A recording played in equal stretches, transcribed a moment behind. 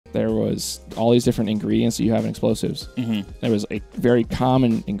was all these different ingredients that you have in explosives. There was a very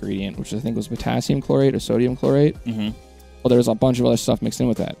common ingredient, which I think was potassium chlorate or sodium chlorate. Well, there was a bunch of other stuff mixed in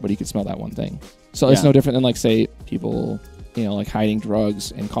with that, but you could smell that one thing. So it's no different than, like, say, people, you know, like hiding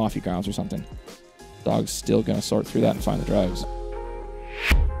drugs in coffee grounds or something. Dog's still going to sort through that and find the drugs.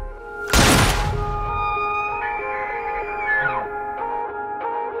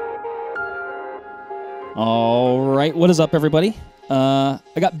 All right, what is up, everybody? I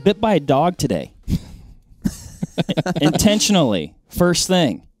got bit by a dog today. Intentionally. First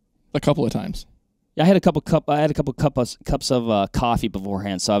thing. A couple of times. I had a couple cups of coffee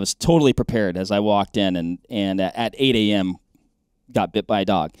beforehand, so I was totally prepared as I walked in, and at 8 a.m. got bit by a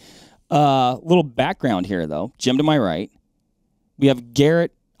dog. Little background here, though. Jim to my right. We have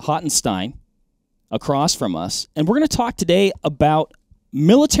Garrett Hottenstein across from us, and we're going to talk today about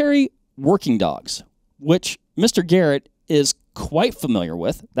military working dogs, which Mr. Garrett is quite familiar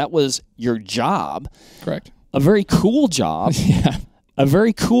with. That was your job. Correct. A very cool job. Yeah. A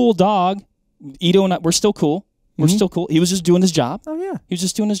very cool dog. Ito and I, we're still cool. We're still cool. He was just doing his job. Oh, yeah. He was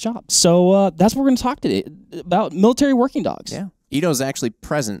just doing his job. So that's what we're going to talk today about military working dogs. Yeah. Ito's actually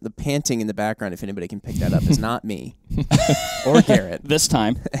present. The panting in the background, if anybody can pick that up, is not me or Garrett. This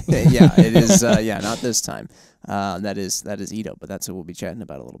time. Yeah, it is. Not this time. That is Ito, but that's what we'll be chatting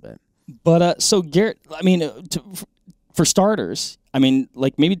about a little bit. But so Garrett, I mean, for starters, I mean,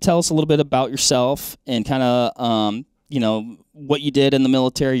 like, maybe tell us a little bit about yourself and kind of, you know, what you did in the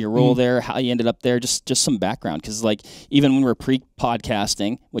military, your role there, how you ended up there, just some background. Because, like, even when we're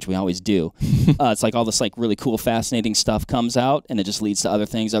pre-podcasting, which we always do, it's like all this, like, really cool, fascinating stuff comes out, and it just leads to other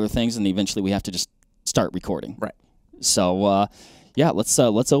things, and eventually we have to just start recording. Right. So, yeah, let's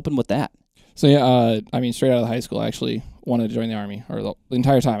open with that. So, yeah, I mean, straight out of high school, I actually wanted to join the Army, or the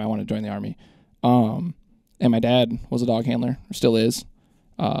entire time I wanted to join the Army. And my dad was a dog handler, or still is,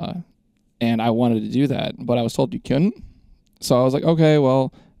 and I wanted to do that, but I was told you couldn't. So I was like, okay,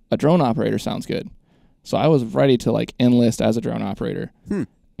 well, a drone operator sounds good. So I was ready to, like, enlist as a drone operator.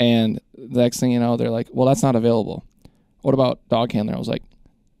 And the next thing you know, they're like, well, that's not available. What about dog handler? I was like,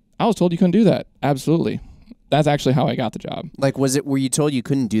 I was told you couldn't do that. Absolutely. That's actually how I got the job. Like, were you told you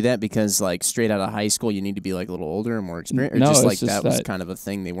couldn't do that because, like, straight out of high school you need to be, like, a little older and more experienced? Or No, just, it's like, just that was that- kind of a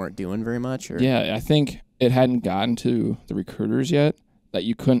thing they weren't doing very much? Or? Yeah, I think it hadn't gotten to the recruiters yet that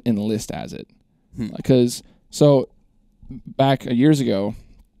you couldn't enlist as it. Because, so, back years ago,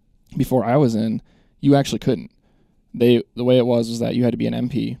 before I was in, you actually couldn't. The way it was that you had to be an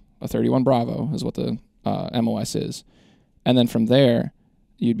MP, a 31 Bravo is what the MOS is. And then from there,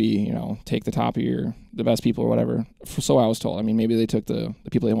 you'd be, you know, take the top of the best people or whatever. So I was told. I mean, maybe they took the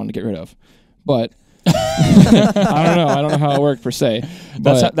people they wanted to get rid of. But I don't know. I don't know how it worked per se.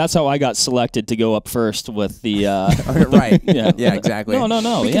 That's how I got selected to go up first with the right. Yeah. Yeah, exactly.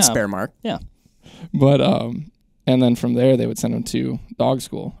 No. We can spare Mark. Yeah. But and then from there they would send them to dog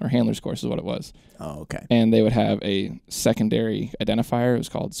school, or handler's course is what it was. Oh, okay. And they would have a secondary identifier. It was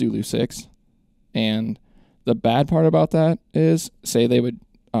called Zulu 6. And the bad part about that is, say they would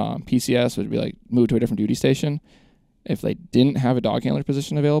PCS would be like move to a different duty station. If they didn't have a dog handler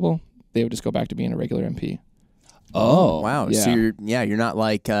position available, they would just go back to being a regular MP. Oh, wow. Yeah. So you're not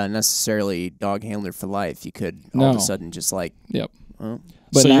like necessarily dog handler for life. You could all of a sudden just like. Yep. Oh.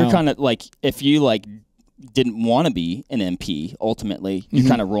 But so now, you're kind of like, if you like didn't want to be an MP, ultimately, you're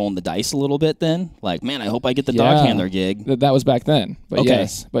kind of rolling the dice a little bit then? Like, man, I hope I get the dog handler gig. That was back then. But Okay.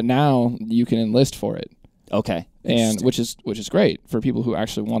 yes. But now you can enlist for it. Okay. And which is great for people who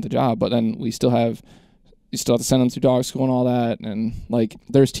actually want the job. But then you still have to send them through dog school and all that. And, like,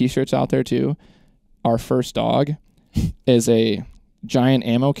 there's T-shirts out there too. Our first dog is a giant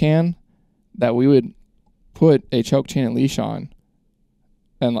ammo can that we would put a choke chain and leash on,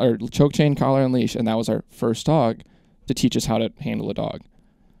 and our choke chain, collar, and leash, and that was our first dog to teach us how to handle a dog,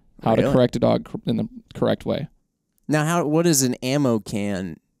 how to correct a dog in the correct way. Now, what is an ammo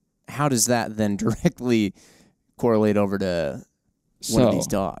can? How does that then directly correlate over to one of these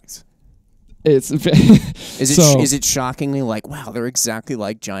dogs? Is it shockingly like, wow, they're exactly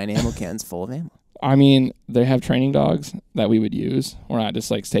like giant ammo cans full of ammo? I mean, they have training dogs that we would use. We're not just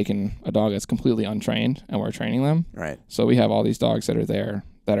like taking a dog that's completely untrained and we're training them. Right. So we have all these dogs that are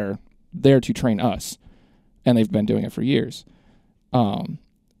there to train us, and they've been doing it for years. So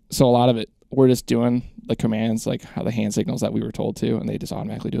a lot of it, we're just doing the commands, like how the hand signals that we were told to, and they just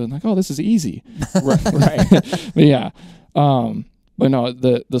automatically do it. And like, oh, this is easy. right. But yeah. But no,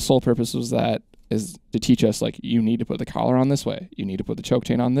 the sole purpose was that is to teach us, like, you need to put the collar on this way. You need to put the choke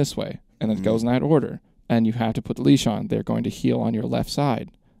chain on this way. And then it goes in that order. And you have to put the leash on. They're going to heel on your left side.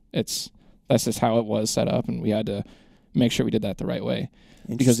 That's just how it was set up, and we had to make sure we did that the right way.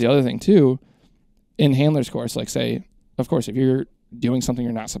 Because the other thing too, in handler's course, like say, of course, if you're doing something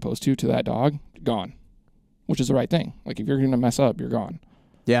you're not supposed to that dog, gone, which is the right thing. Like if you're going to mess up, you're gone.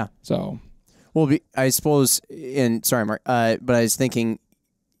 Yeah. So, well, I suppose, and sorry, Mark, but I was thinking,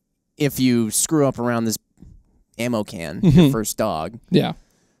 if you screw up around this ammo can, your first dog, yeah,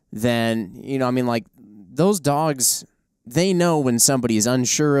 then, you know, I mean, like, those dogs, they know when somebody is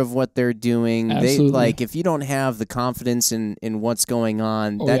unsure of what they're doing. Absolutely. They, like, if you don't have the confidence in what's going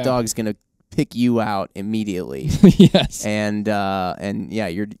on, that dog's going to pick you out immediately. Yes. And yeah,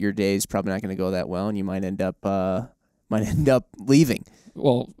 your day's probably not going to go that well, and you might end up leaving.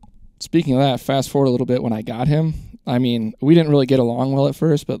 Well, speaking of that, fast forward a little bit when I got him. I mean, we didn't really get along well at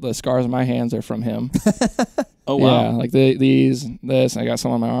first, but the scars on my hands are from him. Oh, wow. Yeah, like this. I got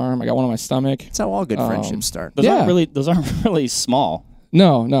some on my arm. I got one on my stomach. That's how all good friendships start. Those aren't really small.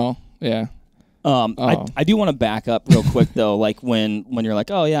 No. Yeah. I do want to back up real quick though. Like when you're like,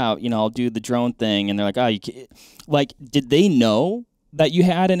 oh yeah, you know, I'll do the drone thing, and they're like, oh, like, did they know that you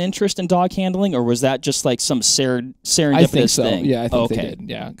had an interest in dog handling, or was that just like some serendipitous I think so. thing? Yeah, I think they did.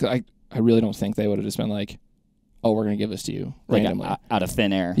 Yeah, 'cause I really don't think they would have just been like, oh, we're gonna give this to you randomly out of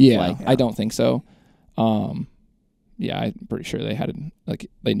thin air. Yeah, I don't think so. Yeah, I'm pretty sure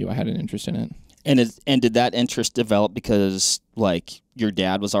they knew I had an interest in it. And did that interest develop because like your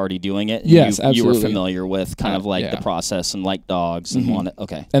dad was already doing it? And yes, you absolutely. were familiar with kind of like the process and like dogs and wanted.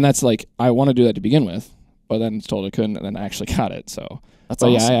 Okay, and that's like I want to do that to begin with, but then told I couldn't, and then I actually got it. So that's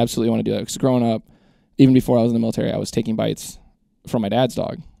awesome. Yeah, I absolutely want to do that because growing up, even before I was in the military, I was taking bites from my dad's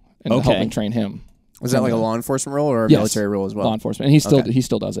dog and helping train him. Was that like a law enforcement role or a Yes, military role as well? Law enforcement, and he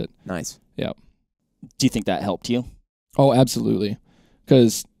still does it. Nice. Yeah. Do you think that helped you? Oh, absolutely,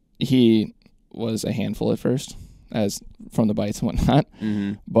 because he was a handful at first, as from the bites and whatnot.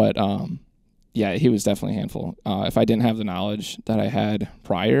 But yeah, he was definitely a handful. If I didn't have the knowledge that I had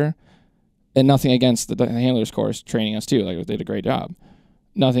prior, and nothing against the handlers course training us too, like they did a great job.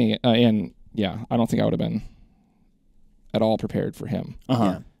 Nothing, and yeah, I don't think I would have been at all prepared for him.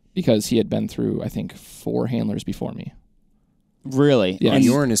 Yeah. Because he had been through, I think, 4 handlers before me. Really? Yeah. And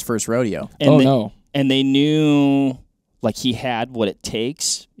you were in his first rodeo. No. And they knew like he had what it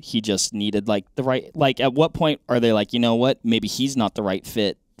takes. He just needed like the right, like at what point are they like, you know what, maybe he's not the right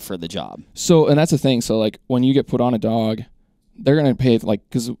fit for the job? So, and that's the thing. So like when you get put on a dog, they're going to pay, like,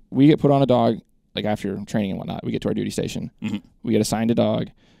 because we get put on a dog, like after training and whatnot, we get to our duty station, we get assigned a dog,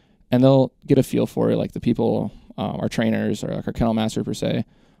 and they'll get a feel for it. Like the people, our trainers or like our kennel master per se,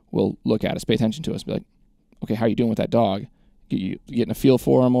 will look at us, pay attention to us, be like, okay, how are you doing with that dog? You getting a feel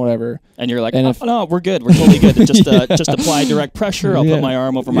for him or whatever. And you're like, and no, we're good. We're totally good. Just apply direct pressure. I'll put my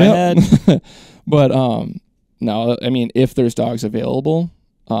arm over my head. But no, I mean, if there's dogs available,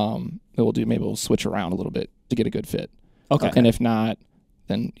 we'll switch around a little bit to get a good fit. Okay. And if not,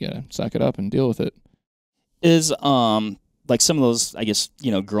 then suck it up and deal with it. Is like some of those, I guess,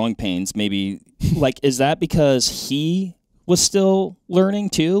 growing pains, maybe like, is that because he was still learning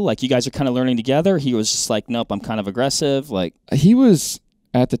too? Like you guys are kind of learning together? He was just like, nope, I'm kind of aggressive. Like he was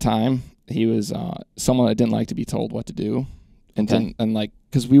at the time, he was someone that didn't like to be told what to do. And like,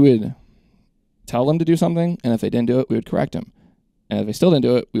 because we would tell them to do something, and if they didn't do it, we would correct them. And if they still didn't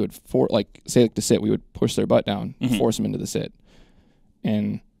do it, we would say to sit, we would push their butt down, force them into the sit.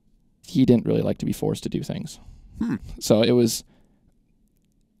 And he didn't really like to be forced to do things. So it was,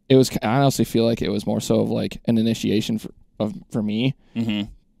 I honestly feel like it was more so of like an initiation for me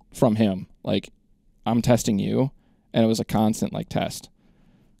from him. Like, I'm testing you, and it was a constant like test.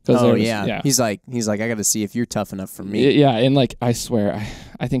 Yeah. He's like, I got to see if you're tough enough for me. Yeah, and like I swear,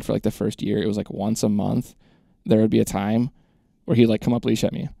 I think for like the first year, it was like once a month, there would be a time where he'd like come up leash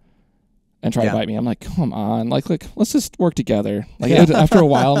at me and try to bite me. I'm like, come on, like let's just work together. Like after a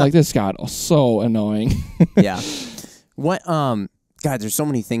while, I'm like, this got so annoying. Yeah. What God, there's so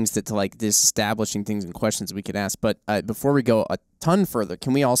many things to like this establishing things and questions we could ask. But before we go a ton further,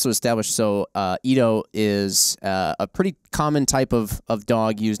 can we also establish, so Edo is a pretty common type of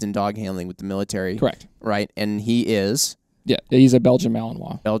dog used in dog handling with the military. Correct. Right? And he is? Yeah, he's a Belgian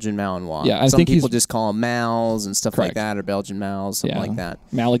Malinois. Belgian Malinois. Yeah, Some people just call them Mals and stuff like that, or Belgian Mals, something like that.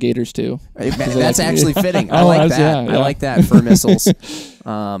 Maligators too. That's actually fitting. I like that. I like that for missiles.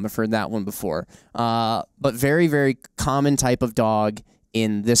 I've heard that one before. But very, very common type of dog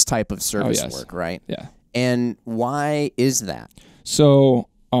in this type of service work, right? Yeah. And why is that? So,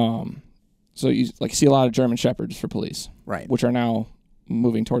 so you like see a lot of German Shepherds for police, right? Which are now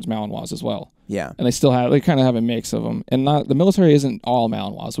moving towards Malinois as well. Yeah. And they kind of have a mix of them. And the military isn't all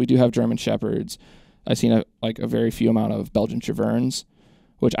Malinois. We do have German Shepherds. I've seen a very few amount of Belgian Cheverns,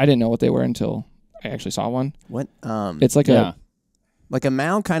 which I didn't know what they were until I actually saw one. What? It's like a Like a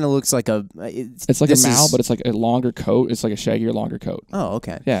Mal kind of looks like a. It's like a Mal, but it's like a longer coat. It's like a shaggier, longer coat. Oh,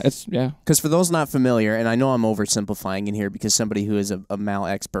 okay. Yeah, Because for those not familiar, and I know I'm oversimplifying in here because somebody who is a Mal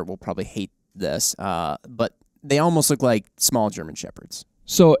expert will probably hate this, but they almost look like small German Shepherds.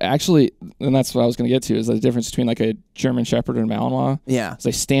 So actually, and that's what I was going to get to, is the difference between like a German Shepherd and a Malinois. Yeah.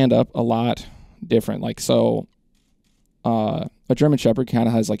 They stand up a lot different. Like, so a German Shepherd kind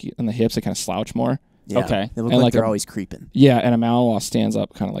of has like in the hips, they kind of slouch more. Yeah. Okay. They look like they're always creeping. Yeah, and a Malinois stands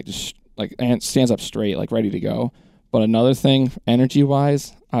up kind of like just like, and stands up straight, like ready to go. But another thing,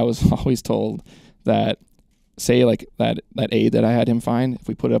 energy-wise, I was always told that, say like that aid that I had him find, if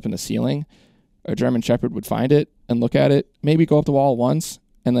we put it up in the ceiling, a German Shepherd would find it and look at it, maybe go up the wall once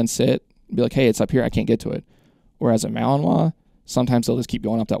and then sit and be like, hey, it's up here, I can't get to it. Whereas a Malinois, sometimes they'll just keep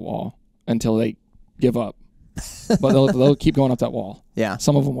going up that wall until they give up. But they'll keep going up that wall. Yeah.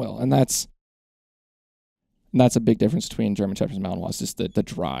 Some of them will. And that's a big difference between German Shepherds and Malinois, just the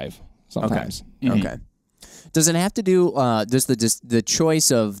drive sometimes. Okay. Mm-hmm. Okay. Does it have to do? Does the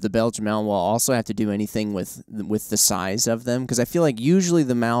choice of the Belgian Malinois also have to do anything with the size of them? Because I feel like usually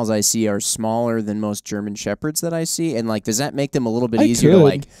the Mals I see are smaller than most German Shepherds that I see, and like, does that make them a little bit easier to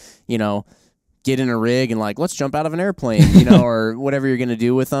like, get in a rig and like, let's jump out of an airplane, or whatever you're gonna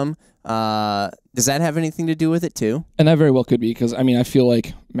do with them? Does that have anything to do with it too? And that very well could be, because I mean, I feel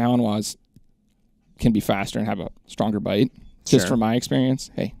like Malinois can be faster and have a stronger bite. Just from my experience,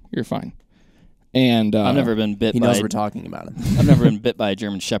 hey, you're fine. And I've never been bit. He knows we're talking about him. I've never been bit by a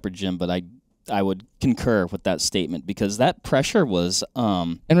German Shepherd, Jim, but I would concur with that statement because that pressure was.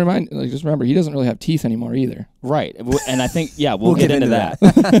 And just remember, he doesn't really have teeth anymore either. Right, and I think we'll get into that.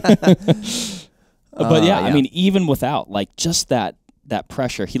 But yeah, I mean, even without like just that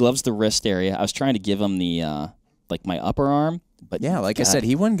pressure, he loves the wrist area. I was trying to give him the like my upper arm. But yeah, like God. I said,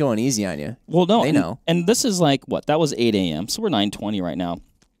 he wasn't going easy on you. Well, no, they know. And this is like what? That was 8 a.m. So we're 9:20 right now.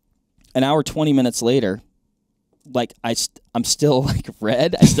 An hour 20 minutes later, like I'm still like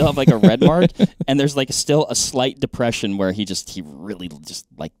red. I still have like a red mark, and there's like still a slight depression where he really just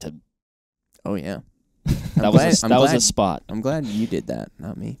liked to. Oh yeah, that was a spot. I'm glad you did that,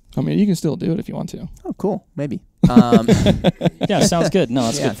 not me. I mean, you can still do it if you want to. Oh, cool. Maybe. Yeah, sounds good. No,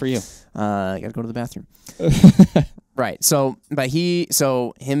 that's good for you. I gotta go to the bathroom. Right. So, but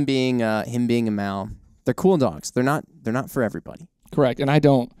him being a Mal, they're cool dogs. They're not for everybody. Correct. And I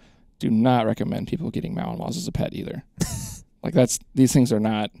do not recommend people getting Malinois as a pet either. Like these things are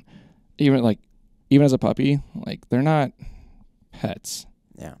not even as a puppy, like they're not pets.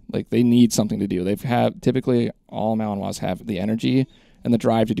 Yeah. Like they need something to do. Typically all Malinois have the energy and the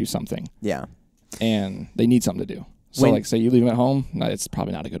drive to do something. Yeah. And they need something to do. So like say you leave them at home, it's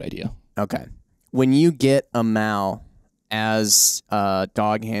probably not a good idea. Okay. When you get a Mal as a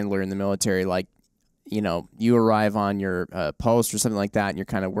dog handler in the military, like, you arrive on your post or something like that, and you're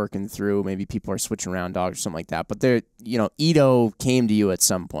kind of working through, maybe people are switching around dogs or something like that, but Ito came to you at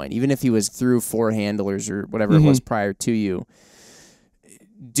some point, even if he was through 4 handlers or whatever it was prior to you.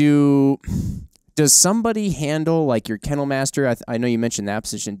 Does somebody handle, like your kennel master, I know you mentioned that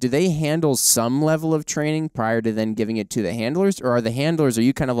position, do they handle some level of training prior to then giving it to the handlers, or are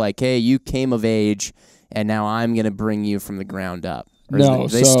you kind of like, hey, you came of age, and now I'm going to bring you from the ground up? Or no,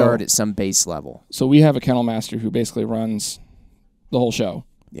 they start at some base level? So we have a kennel master who basically runs the whole show.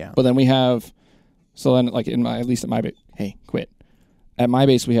 Yeah. But then we have, like at least at my base, hey, quit. At my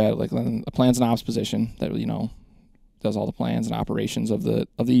base, we had like a plans and ops position that, does all the plans and operations of the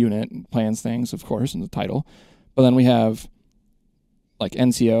unit and plans things, of course, in the title. But then we have like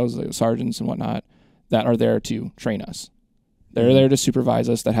NCOs, like sergeants and whatnot, that are there to train us. They're there to supervise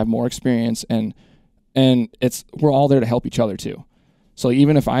us, that have more experience, and we're all there to help each other too. So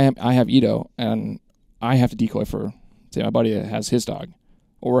even if I have Ito and I have to decoy for, say, my buddy that has his dog,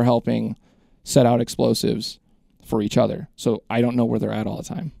 or we're helping set out explosives for each other. So I don't know where they're at all the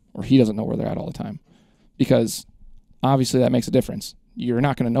time, or he doesn't know where they're at all the time, because obviously that makes a difference. You're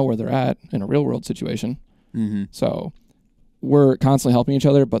not going to know where they're at in a real world situation. Mm-hmm. So we're constantly helping each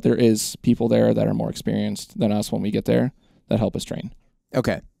other, but there is people there that are more experienced than us when we get there that help us train.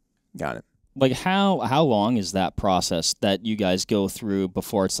 Okay. Got it. Like how long is that process that you guys go through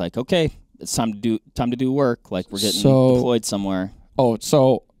before it's like, okay, it's time to do work, like we're getting deployed somewhere? Oh,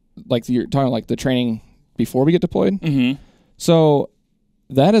 so like you're talking like the training before we get deployed? Mm-hmm. So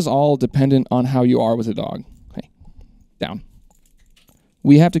that is all dependent on how you are with the dog. Hey, down.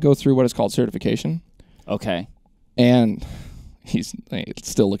 We have to go through what is called certification. Okay. And he's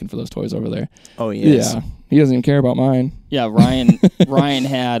still looking for those toys over there. Oh, he is. Yeah. He doesn't even care about mine. Yeah, Ryan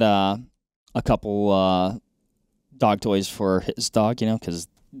had a couple dog toys for his dog, because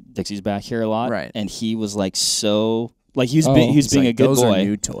Dixie's back here a lot. Right. And he was like so Like he was being a good those boy. Those are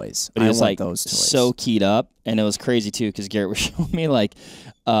new toys. But he was want like those toys. so keyed up, and it was crazy too because Garrett was showing me like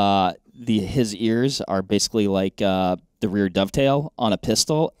his ears are basically like the rear dovetail on a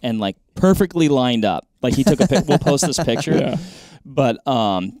pistol and like perfectly lined up. Like he took a pic. We'll post this picture. Yeah. But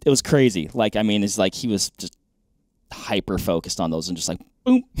it was crazy. Like I mean, it's like he was just hyper focused on those and just like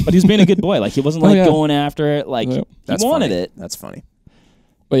boom. But he was being a good boy. Like he wasn't like going after it. Like he wanted it. That's funny.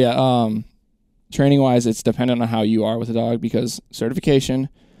 But yeah, training wise, it's dependent on how you are with the dog because certification,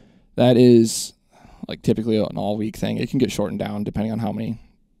 that is like typically an all week thing. It can get shortened down depending on how many,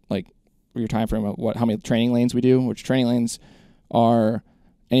 like your time frame of how many training lanes we do. Which training lanes are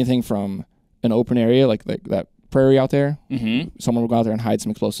anything from an open area like that prairie out there. Mm-hmm. Someone will go out there and hide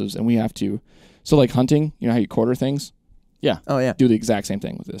some explosives, and we have to. So like hunting, you know how you quarter things. Yeah. Oh yeah. Do the exact same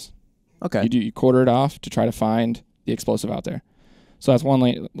thing with this. Okay. You quarter it off to try to find the explosive out there. So that's one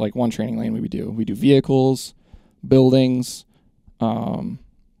lane, like one training lane we do. We do vehicles, buildings,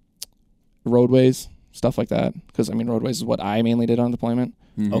 roadways, stuff like that. Because I mean, roadways is what I mainly did on deployment.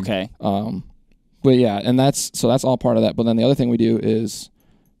 Mm-hmm. Okay. But yeah, and that's all part of that. But then the other thing we do is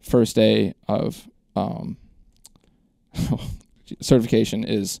first day of certification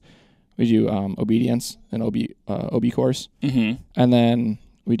is we do obedience and OB course, and then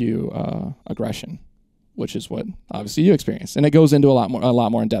we do aggression, which is what obviously you experience, and it goes into a lot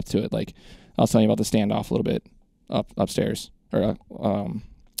more in depth to it. Like I was telling you about the standoff a little bit upstairs, or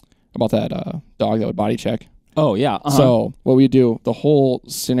about that dog that would body check. Oh yeah. So what we do, the whole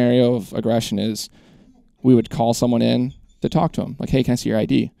scenario of aggression is we would call someone in to talk to them, like, hey, can I see your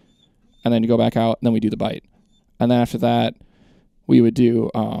ID? And then you go back out, and then we do the bite, and then after that we would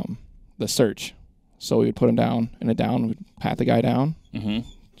do the search. So we would put him down in a down, we'd pat the guy down.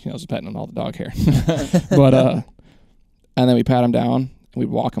 Mm-hmm. I was petting on all the dog hair. But and then we pat him down and we'd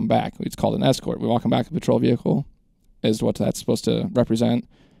walk him back. It's called an escort. We walk him back to the patrol vehicle is what that's supposed to represent.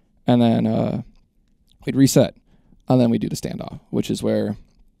 And then we'd reset. And then we do the standoff, which is where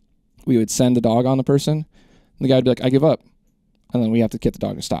we would send the dog on the person. And the guy would be like, I give up. And then we have to get the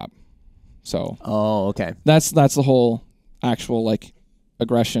dog to stop. So okay. That's the whole actual like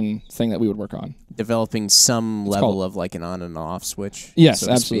aggression thing that we would work on. Developing some level of like an on and off switch. Yes,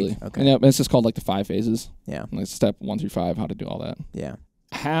 so absolutely. Okay. And it's just called like the 5 phases. Yeah. Like step 1 through 5, how to do all that. Yeah.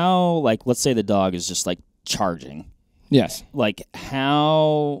 How, like, let's say the dog is just like charging. Yes. Like,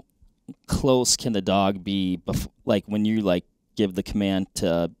 how close can the dog be like when you like give the command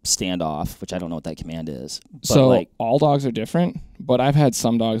to stand off, which I don't know what that command is. But so like, all dogs are different, but I've had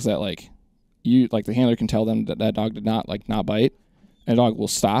some dogs that like the handler can tell them that dog did not bite. And a dog will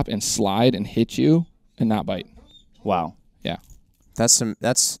stop and slide and hit you and not bite. Wow. Yeah. That's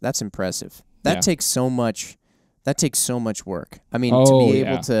impressive. That takes so much work. I mean, to be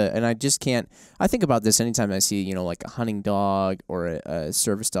able to, and I just can't, I think about this anytime I see, like a hunting dog or a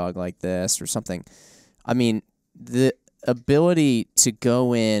service dog like this or something. I mean, the ability to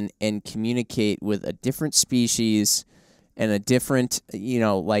go in and communicate with a different species and a different,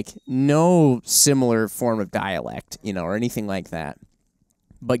 like no similar form of dialect, or anything like that.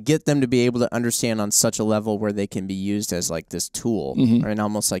 But get them to be able to understand on such a level where they can be used as like this tool, and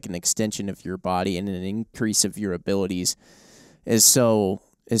almost like an extension of your body and an increase of your abilities is so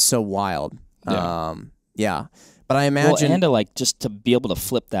wild. Yeah. But I imagine, and to like just to be able to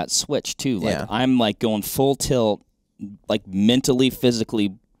flip that switch too. Like I'm like going full tilt, like mentally,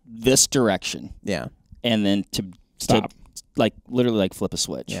 physically, this direction. Yeah. And then to stop, like literally like flip a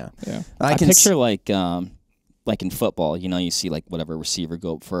switch. Yeah. I can picture like in football, you see like whatever receiver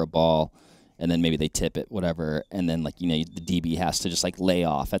go for a ball and then maybe they tip it, whatever. And then like, the DB has to just like lay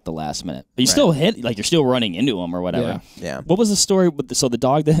off at the last minute, but you still hit, like you're still running into him or whatever. Yeah. What was the story with the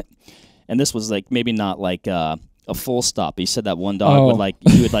dog that, and this was like, maybe not like a full stop. But you said that one dog would like,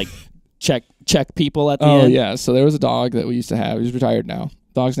 you would like check people at the end. Oh yeah. So there was a dog that we used to have. He's retired now.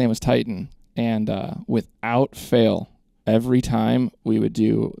 Dog's name was Titan. And without fail, every time we would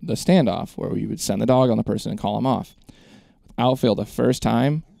do the standoff where we would send the dog on the person and call him off. Without fail, the first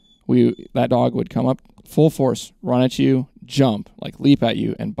time that dog would come up full force, run at you, jump, like leap at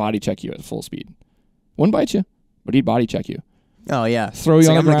you, and body check you at full speed. Wouldn't bite you, but he'd body check you. Oh yeah, throw you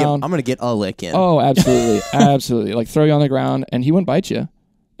on the ground. I'm gonna get a lick in. Oh, absolutely, absolutely. Like throw you on the ground, and he wouldn't bite you,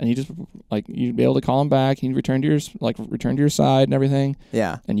 and he just like you'd be able to call him back. He'd return to your side and everything.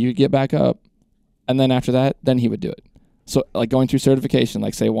 Yeah, and you'd get back up, and then after that, then he would do it. So like going through certification,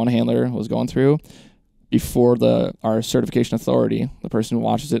 like say one handler was going through before our certification authority, the person who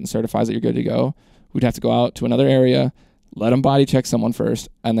watches it and certifies that you're good to go, we'd have to go out to another area, let them body check someone first,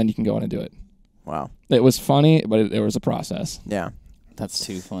 and then you can go in and do it. Wow. It was funny, but it was a process. Yeah. That's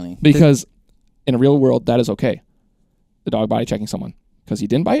too funny. Because in a real world, that is okay. the dog body checking someone because he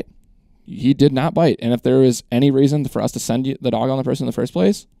didn't bite. He did not bite. And if there is any reason for us to send the dog on the person in the first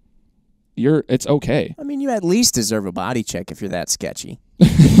place, it's okay. I mean, you at least deserve a body check if you're that sketchy.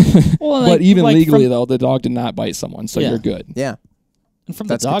 Well, but even legally, though, the dog did not bite someone, so you're good. Yeah. And from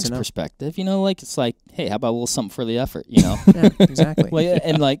the dog's perspective, it's like, hey, how about a little something for the effort, Yeah, exactly.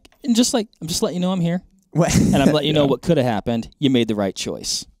 I'm just letting you know I'm here. What? And I'm letting you know what could have happened. You made the right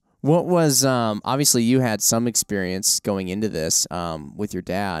choice. What was, obviously you had some experience going into this with your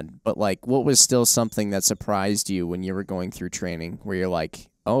dad, but like what was still something that surprised you when you were going through training where you're like,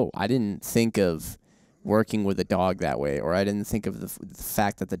 oh, I didn't think of working with a dog that way, or I didn't think of the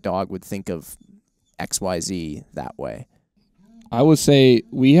fact that the dog would think of XYZ that way? I would say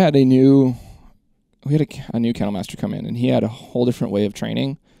we had a new kennel master come in, and he had a whole different way of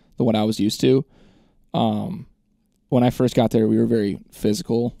training than what I was used to. When I first got there, we were very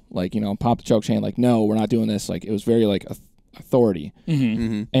physical, like, pop the choke chain, like, no, we're not doing this. Like, it was very, like, authority. Mm-hmm.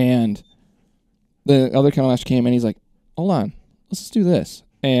 Mm-hmm. And the other kennel master came in, he's like, hold on, let's just do this.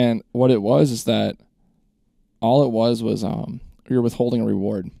 And what it was is that all it was you're withholding a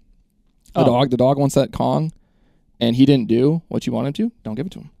reward. The dog wants that Kong, and he didn't do what you wanted to, don't give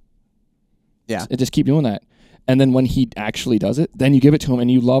it to him. Yeah. Just keep doing that. And then when he actually does it, then you give it to him,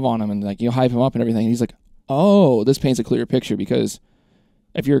 and you love on him, and, like, you hype him up and everything. And he's like, oh, this paints a clearer picture, because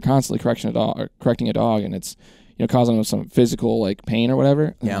if you're constantly correcting a dog and it's causing them some physical like pain or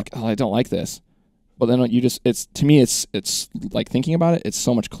whatever, like, oh, I don't like this. But then to me it's like thinking about it, it's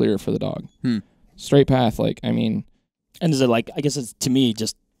so much clearer for the dog. Straight path, like, I mean. And is it like, I guess it's, to me,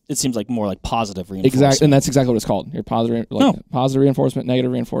 just it seems like more like positive reinforcement. Exactly, and that's exactly what it's called. Your positive, positive reinforcement,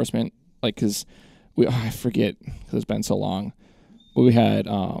 negative reinforcement. Like, because I forget because it's been so long, but we had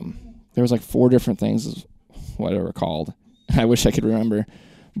there was like 4 different things. What they were called. I wish I could remember.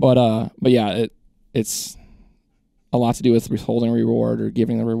 But yeah, it's a lot to do with withholding a reward or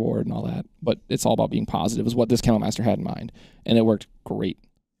giving the reward and all that. But it's all about being positive is what this kennel master had in mind. And it worked great.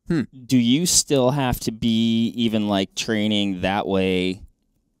 Do you still have to be even like training that way?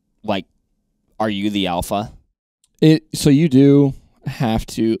 Like, are you the alpha? So you do have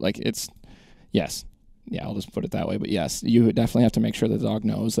to, like, yes. Yeah, I'll just put it that way. But yes, you definitely have to make sure that the dog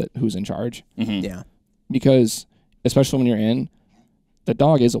knows that who's in charge. Mm-hmm. Yeah. Because especially when you're in, the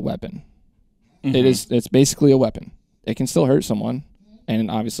dog is a weapon. Mm-hmm. It's basically a weapon. It can still hurt someone, and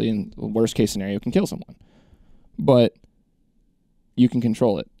obviously in the worst case scenario, it can kill someone. But you can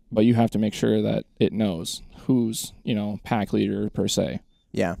control it. But you have to make sure that it knows who's, pack leader per se.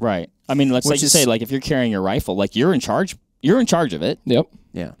 Yeah. Right. I mean, let's say, like, if you're carrying your rifle, like, you're in charge of it. Yep.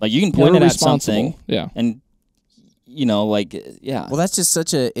 Yeah. Like, you can point it at something. Yeah. And, like, yeah. Well, that's just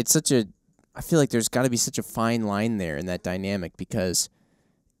I feel like there's got to be such a fine line there in that dynamic because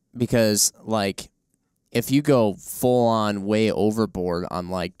like if you go full on way overboard on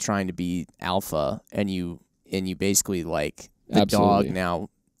like trying to be alpha and you basically like the dog now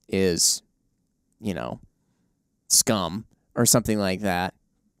is scum or something like that,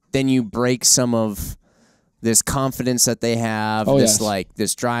 then you break some of this confidence that they have,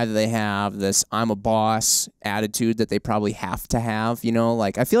 this drive that they have, this I'm a boss attitude that they probably have to have,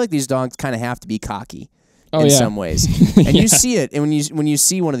 like I feel like these dogs kind of have to be cocky in some ways. And you see it, and when you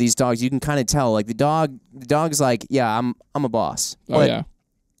see one of these dogs, you can kind of tell like the dog's like, yeah, I'm a boss.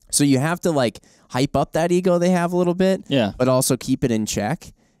 So you have to like hype up that ego they have a little bit, but also keep it in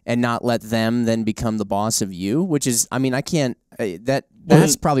check and not let them then become the boss of you, which is, I mean, I can't,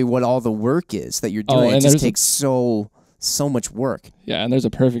 that's probably what all the work is that you're doing. It just takes so much work. Yeah, and there's a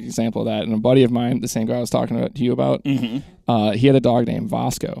perfect example of that. And a buddy of mine, the same guy I was talking to you about, he had a dog named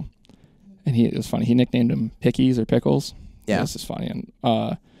Vasco. And it was funny. He nicknamed him Pickies or Pickles. Yeah. This is funny. And,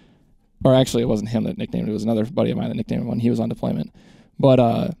 or actually, it wasn't him that nicknamed it. It was another buddy of mine that nicknamed him when he was on deployment.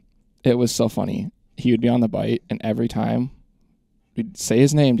 But it was so funny. He would be on the bite, and every time we'd say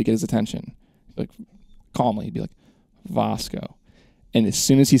his name to get his attention, like calmly, he'd be like, Vasco. And as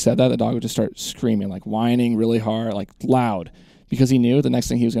soon as he said that, the dog would just start screaming, like whining really hard, like loud, because he knew the next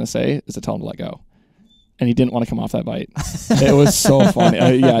thing he was going to say is to tell him to let go. And he didn't want to come off that bite. It was so funny.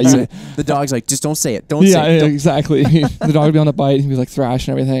 The dog's like, just don't say it. Don't say it. Yeah, exactly. The dog would be on the bite. He'd be like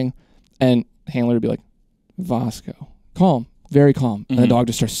thrashing everything. And handler would be like, Vasco, calm, very calm. And the dog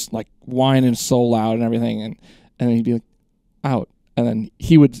just starts like whining so loud and everything. And then he'd be like, out. And then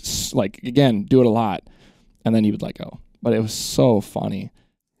he would like, again, do it a lot. And then he would let go. But it was so funny.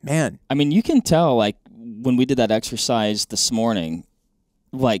 Man. I mean, you can tell, like, when we did that exercise this morning,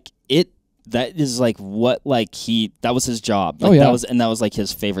 like, that is, like, what, like, that was his job. Like, that was, like,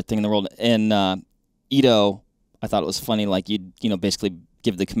 his favorite thing in the world. And Ito, I thought it was funny, like, you'd, basically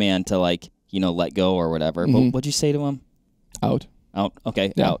give the command to, like, let go or whatever. But what'd you say to him? Out.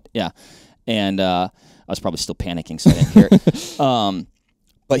 Okay, Yeah. out. Yeah. And I was probably still panicking, so I didn't hear it.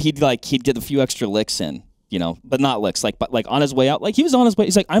 But he'd get a few extra licks in, but not licks, but on his way out, he was on his way.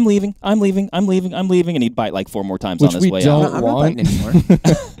 He's like, I'm leaving, and he'd bite 4 more times on his way out. I'm not biting anymore.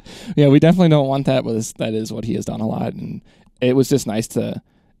 Yeah, we definitely don't want that, but that is what he has done a lot, and it was just nice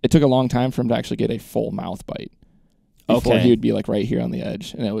it took a long time for him to actually get a full mouth bite. Before he would be right here on the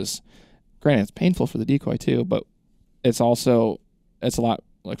edge, and it was, granted, it's painful for the decoy too, but it's a lot,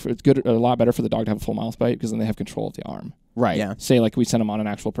 it's good, a lot better for the dog to have a full mouth bite because then they have control of the arm. Right. Yeah. Say we send them on an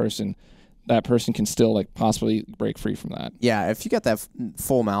actual person, that person can still possibly break free from that. Yeah, if you got that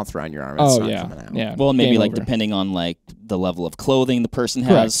full mouth around your arm, it's not coming out. Yeah. Well, maybe Game over. Depending on the level of clothing the person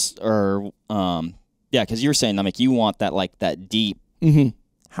has, or because you were saying you want that deep,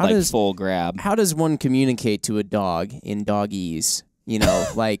 full grab. How does one communicate to a dog in dogese?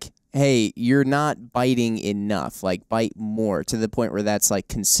 Hey, you're not biting enough. Bite more to the point where that's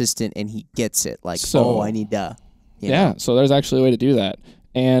consistent and he gets it. I need to. Yeah. So there's actually a way to do that,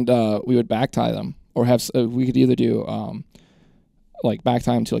 and we would back tie them, or we could either do back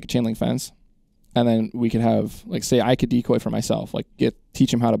tie them to a chain link fence, and then we could have say I could decoy for myself,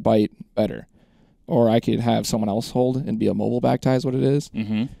 teach him how to bite better, or I could have someone else hold and be a mobile back tie is what it is.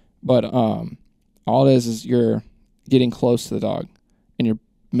 Mm-hmm. But all it is you're getting close to the dog, and you're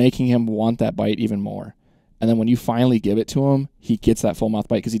making him want that bite even more. And then when you finally give it to him, he gets that full mouth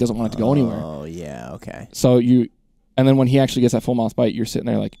bite because he doesn't want it to go anywhere. Oh, yeah, okay. So and then when he actually gets that full mouth bite, you're sitting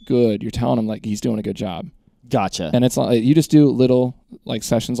there good. You're telling him he's doing a good job. Gotcha. And it's you just do little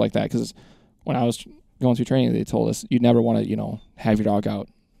sessions like that, because when I was going through training, they told us you never want to have your dog out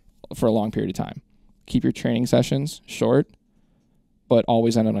for a long period of time. Keep your training sessions short, but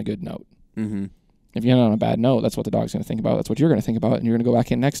always end on a good note. Mm-hmm. If you end on a bad note, that's what the dog's going to think about. That's what you're going to think about, and you're going to go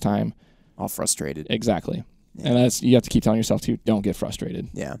back in next time all frustrated. Exactly. Yeah. And you have to keep telling yourself too, don't get frustrated.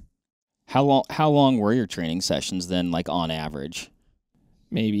 Yeah. How long were your training sessions then, on average?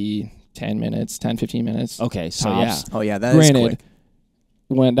 Maybe 10 minutes, 10, 15 minutes. Okay, so tops. yeah. Oh, yeah, that is quick.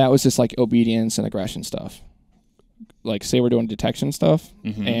 When that was just obedience and aggression stuff. Say we're doing detection stuff,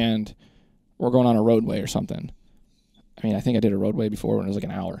 mm-hmm. and we're going on a roadway or something. I think I did a roadway before when it was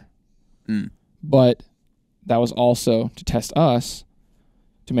an hour. Mm. But that was also to test us,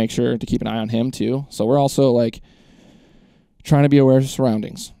 to make sure to keep an eye on him too. So we're also trying to be aware of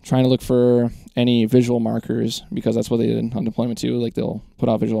surroundings, trying to look for any visual markers, because that's what they did on deployment too. They'll put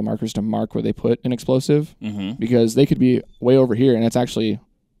out visual markers to mark where they put an explosive, mm-hmm. because they could be way over here and it's actually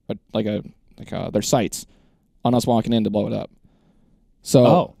their sights on us walking in to blow it up.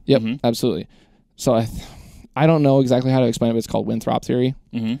 So, yep, mm-hmm. absolutely. So I don't know exactly how to explain it, but it's called Winthrop theory.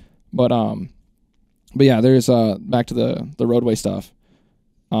 Mm-hmm. But yeah, there's back to the roadway stuff.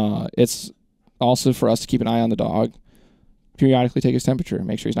 It's also for us to keep an eye on the dog, periodically take his temperature,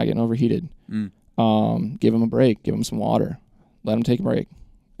 make sure he's not getting overheated. Give him a break, give him some water, let him take a break,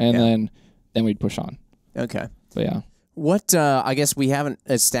 and then we'd push on. Okay. But yeah. What, I guess we haven't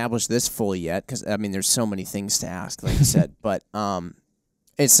established this fully yet, because, there's so many things to ask, like you said, but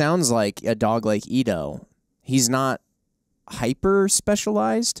it sounds like a dog like Ito, he's not hyper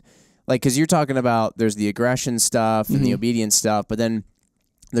specialized, because you're talking about there's the aggression stuff and the obedience stuff, but then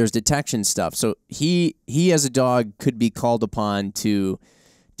there's detection stuff. So he as a dog could be called upon to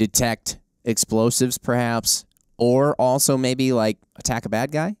detect explosives, perhaps, or also maybe attack a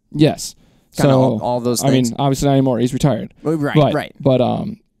bad guy. Yes. Kind so of all those things. Obviously not anymore. He's retired. Right. But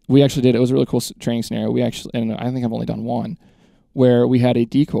we actually did. It was a really cool training scenario. We actually, and I think I've only done one, where we had a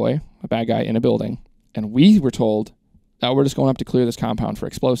decoy, a bad guy, in a building, and we were told that we're just going up to clear this compound for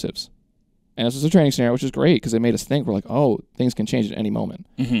explosives. And this was a training scenario, which is great because it made us think. We're like, oh, things can change at any moment.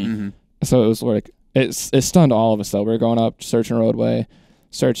 Mm-hmm. Mm-hmm. So it was it stunned all of us though. We were going up, searching a roadway,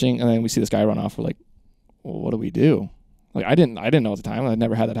 searching, and then we see this guy run off. We're like, well, what do we do? I didn't know at the time. I'd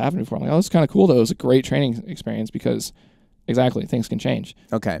never had that happen before. I'm like, oh, this is kind of cool though. It was a great training experience because exactly, things can change.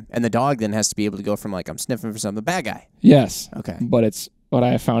 Okay. And the dog then has to be able to go from I'm sniffing for something, bad guy. Yes. Okay. But what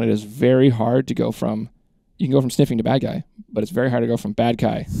I have found, it is very hard to go from, you can go from sniffing to bad guy, but it's very hard to go from bad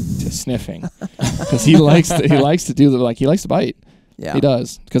guy to sniffing because he likes to do he likes to bite. Yeah. He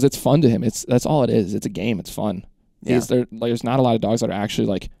does because it's fun to him. That's all it is. It's a game. It's fun. Yeah. There's not a lot of dogs that are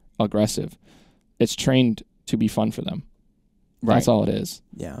actually aggressive. It's trained to be fun for them. Right. That's all it is.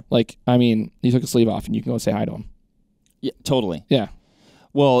 Yeah. You took a sleeve off and you can go say hi to him. Yeah, totally. Yeah.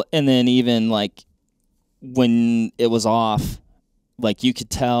 Well, and then even when it was off, you could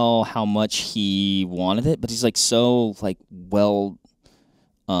tell how much he wanted it, but he's so well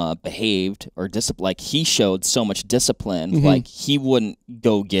behaved or like he showed so much discipline, like he wouldn't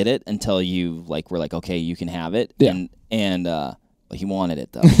go get it until you like were like, okay, you can have it. Yeah. And but he wanted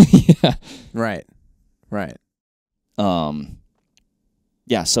it though. Yeah. Right.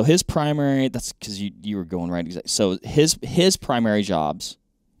 Yeah. So his primary, that's because you were going right. So his primary jobs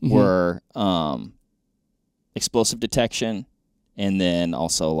were explosive detection, and then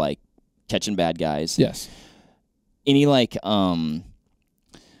also like catching bad guys. Yes. Any like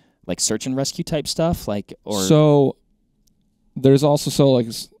search and rescue type stuff, like or so there's also like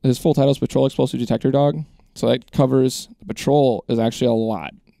his full title is Patrol Explosive Detector Dog. So that covers the patrol is actually a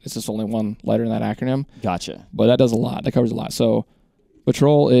lot. It's just only one letter in that acronym. Gotcha. But that does a lot. That covers a lot. So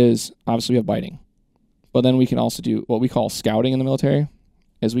patrol is obviously we have biting, but then we can also do what we call scouting in the military.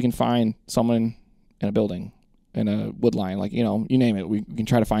 Is we can find someone in a building, in a wood line, like you name it. We can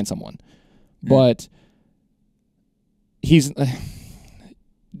try to find someone, but he's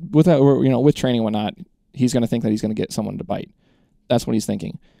with that, with training and whatnot, he's going to think that he's going to get someone to bite. That's what he's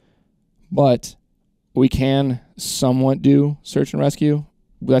thinking. But we can somewhat do search and rescue.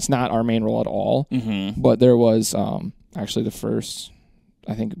 That's not our main role at all. But there was actually the first,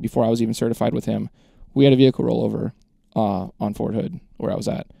 I think, before I was even certified with him, we had a vehicle rollover on Fort Hood where I was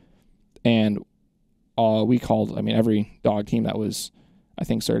at, and we called. I mean, every dog team that was, I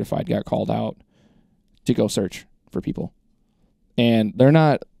think, certified got called out to go search for people. And they're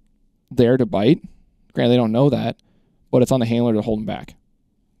not there to bite. Granted, they don't know that, but it's on the handler to hold them back.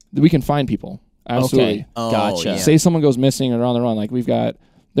 We can find people. Absolutely. Okay. Gotcha. Yeah. Say someone goes missing or they're on the run. Like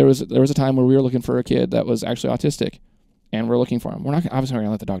there was a time where we were looking for a kid that was actually autistic, and we're looking for him. We're not obviously going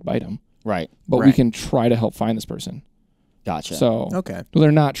to let the dog bite him. Right. But we can try to help find this person. Gotcha. So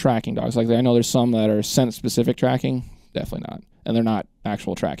they're not tracking dogs. Like I know there's some that are scent specific tracking. Definitely not. And they're not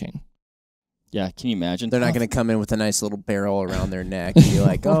actual tracking. Yeah, can you imagine? They're not going to come in with a nice little barrel around their neck and be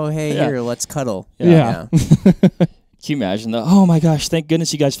like, oh, hey, here, let's cuddle. Yeah. Can you imagine though? Oh my gosh, thank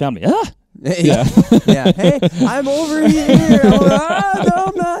goodness you guys found me. Ah! Yeah. Hey, I'm over here. No,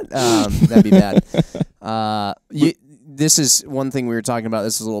 I'm not. That'd be bad. This is one thing we were talking about.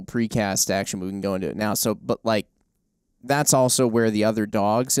 This is a little precast action. We can go into it now. So, but like, that's also where the other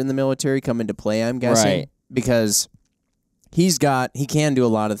dogs in the military come into play, I'm guessing. Right. Because he can do a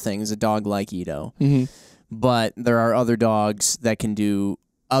lot of things, a dog like Ito. But there are other dogs that can do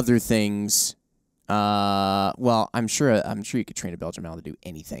other things. Well, I'm sure you could train a Belgian Malinois to do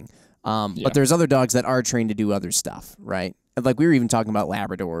anything. But there's other dogs that are trained to do other stuff, right? Like we were even talking about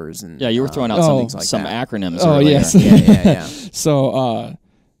Labradors and you were throwing out some acronyms. Oh earlier. yes. Yeah. So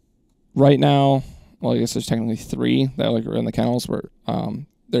right now, well, I guess there's technically 3 that are in the kennels. Where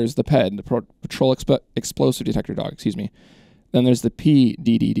there's the PED, the Patrol Explosive Detector Dog. Excuse me. Then there's the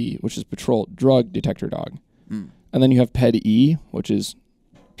PDDD, which is Patrol Drug Detector Dog. And then you have PED E, which is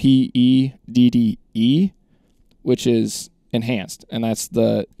PEDDE, which is enhanced, and that's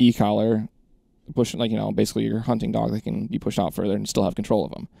the e-collar, pushing, like, basically your hunting dog that can be pushed out further and still have control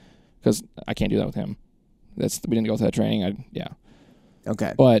of him. Because I can't do that with him. We didn't go through that training.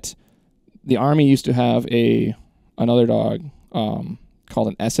 Okay. But the Army used to have another dog called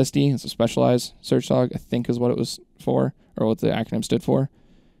an SSD. It's a specialized search dog, I think is what it was for, or what the acronym stood for.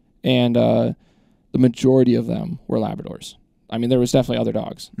 And the majority of them were Labradors. I mean, there was definitely other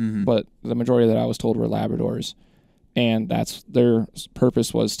dogs, but the majority that I was told were Labradors. And that's their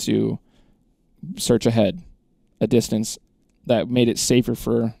purpose was to search ahead, a distance that made it safer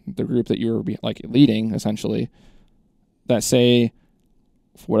for the group that you were leading, essentially. That say,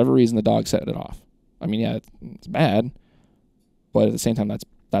 for whatever reason, the dog set it off. I mean, yeah, it's bad, but at the same time,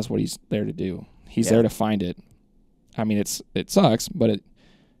 that's what he's there to do. He's there to find it. I mean, it sucks, but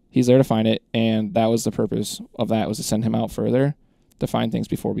he's there to find it, and that was the purpose of that, was to send him out further to find things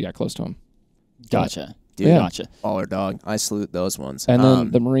before we got close to him. Gotcha. Dude, Gotcha. Baller dog. I salute those ones. And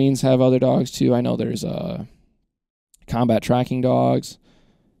then the Marines have other dogs too. I know there's combat tracking dogs,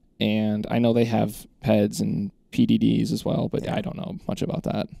 and I know they have PEDs and PDDs as well, but I don't know much about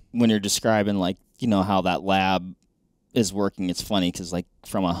that. When you're describing how that lab is working, it's funny because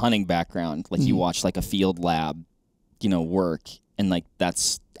from a hunting background, you watch a field lab, work, and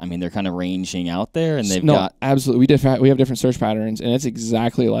that's. I mean, they're kind of ranging out there, and they've got absolutely. We have different search patterns, and it's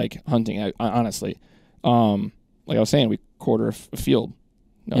exactly like hunting. Honestly, like I was saying, we quarter a field.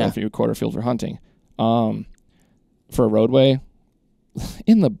 If you quarter a field for hunting, for a roadway.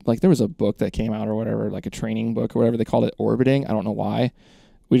 There was a book that came out or whatever, like a training book or whatever. They called it orbiting. I don't know why.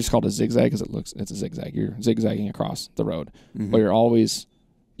 We just called it a zigzag because it's a zigzag. You're zigzagging across the road, but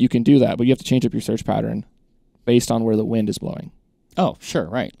you can do that, but you have to change up your search pattern based on where the wind is blowing. Oh, sure,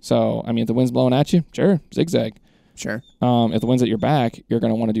 right. So, I mean, if the wind's blowing at you, sure, zigzag. Sure. If the wind's at your back, you're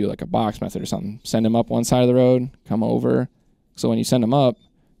going to want to do like a box method or something. Send him up one side of the road, come over. So when you send him up,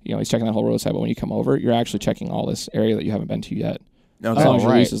 he's checking that whole roadside. But when you come over, you're actually checking all this area that you haven't been to yet. Okay. As long as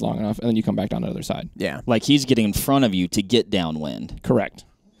your leash is long enough, and then you come back down to the other side. Yeah. Like he's getting in front of you to get downwind. Correct.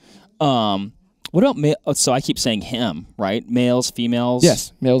 What about so I keep saying him, right? Males, females?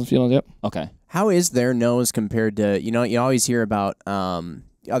 Yes, males and females, yep. Okay. How is their nose compared to, you always hear about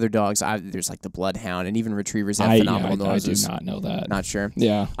other dogs. There's like the bloodhound, and even retrievers have phenomenal noses. I do not know that. Not sure.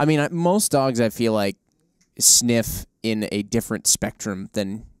 Yeah. I mean, most dogs I feel like sniff in a different spectrum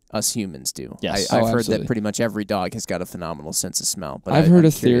than us humans do. Yes. I've heard absolutely. that pretty much every dog has got a phenomenal sense of smell. But I've heard I'm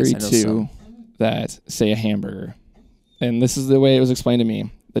a theory, curious. too, that, say, a hamburger, and this is the way it was explained to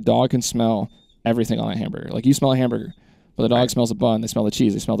me, the dog can smell everything on that hamburger. Like, you smell a hamburger, but the dog smells the bun, they smell the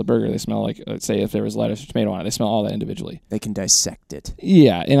cheese, they smell the burger, they smell, like, let's say if there was lettuce or tomato on it, they smell all that individually. They can dissect it.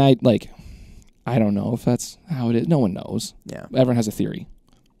 Yeah, and I don't know if that's how it is. No one knows. Yeah. Everyone has a theory.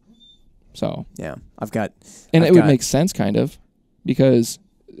 So. Yeah. It would make sense, kind of, because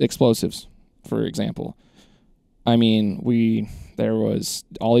explosives, for example. I mean, there was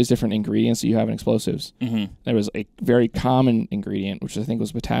all these different ingredients that you have in explosives. Mm-hmm. There was a very common ingredient, which I think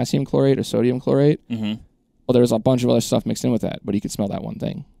was potassium chlorate or sodium chlorate. Mm-hmm. Well, there was a bunch of other stuff mixed in with that, but he could smell that one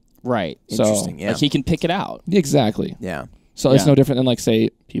thing. Right. Interesting, yeah. Like he can pick it out. Exactly. Yeah. So it's no different than, like, say,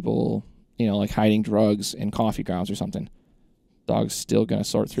 people, like hiding drugs in coffee grounds or something. Dog's still going to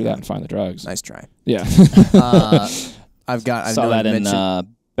sort through that and find the drugs. Nice try. Yeah. I saw that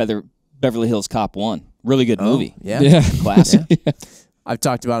in Beverly Hills Cop 1. Really good movie. Yeah. Classic. Yeah. I've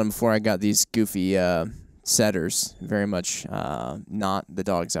talked about them before. I got these goofy setters. Very much not the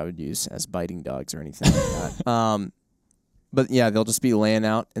dogs I would use as biting dogs or anything like that. But yeah, they'll just be laying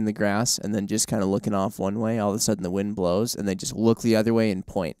out in the grass and then just kind of looking off one way. All of a sudden the wind blows and they just look the other way and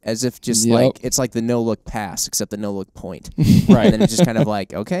point as if just like it's like the no-look pass except the no-look point. Right. And then it's just kind of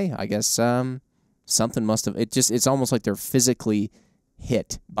like, okay, I guess something must have. It's almost like they're physically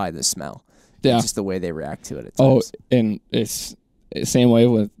hit by the smell. Yeah. Just the way they react to it at times. And it's the same way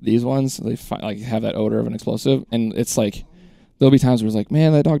with these ones. They have that odor of an explosive, and it's like there'll be times where it's like,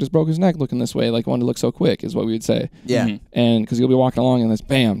 man, that dog just broke his neck looking this way. Like, wanted to look so quick is what we would say. Yeah. Mm-hmm. And because you'll be walking along and this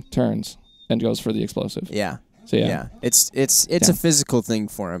bam turns and goes for the explosive. Yeah. So yeah. It's a physical thing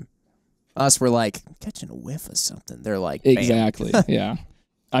for him. Us, we're like catching a whiff of something. They're like, bam. Exactly. Yeah.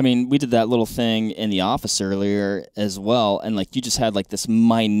 I mean, we did that little thing in the office earlier as well, and like you just had like this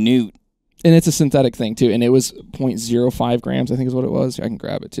minute. And it's a synthetic thing, too. And it was 0.05 grams, I think is what it was. I can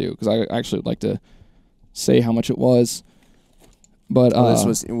grab it, too, because I actually would like to say how much it was. But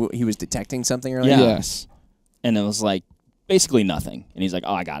he was detecting something earlier? Yeah. Yes. And it was like basically nothing. And he's like,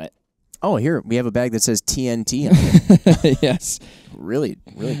 oh, I got it. Oh, here, we have a bag that says TNT on it. Yes. Really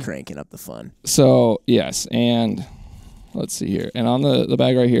cranking up the fun. So, yes, and let's see here. And on the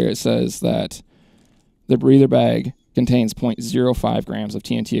bag right here, it says that the breather bag contains 0.05 grams of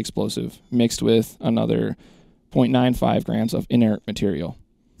TNT explosive mixed with another 0.95 grams of inert material.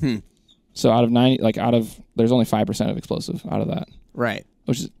 So out of there's only 5% of explosive out of that. Right.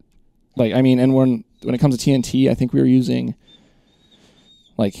 Which is and when it comes to TNT, I think we were using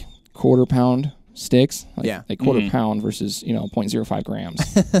like quarter pound sticks. Like quarter pound versus, 0.05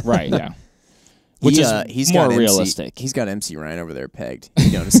 grams. Right. Yeah. Which he's more got realistic. He's got MC Ryan over there pegged.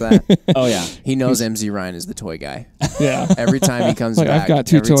 You notice that? Oh, yeah. He knows MC Ryan is the toy guy. Yeah. Every time he comes Like, back, I've got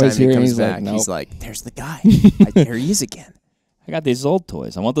two toys here, and he's like, nope. He's like, there's the guy. There he is again. I got these old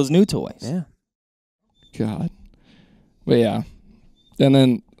toys. I want those new toys. Yeah. God. But yeah. And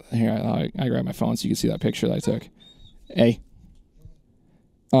then, here, I grabbed my phone so you can see that picture that I took. Hey.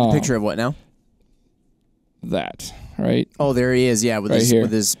 Picture of what now? That, right? Oh, there he is. Yeah, with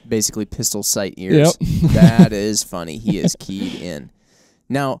his basically pistol sight ears. Yep. That is funny. He is keyed in.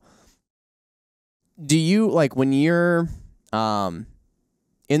 Now, do you when you're in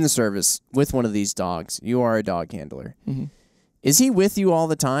the service with one of these dogs? You are a dog handler. Mm-hmm. Is he with you all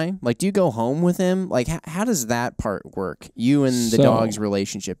the time? Like, do you go home with him? Like, how does that part work? You and the dog's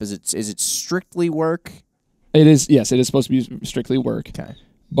relationship, is it strictly work? It is. Yes, it is supposed to be strictly work. Okay.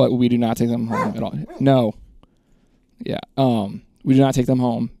 But we do not take them home at all. No. Yeah. We do not take them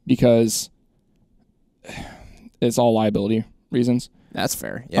home because it's all liability reasons. That's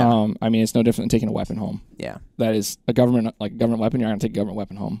fair. Yeah. I mean, it's no different than taking a weapon home. Yeah. That is a government weapon. You're not going to take a government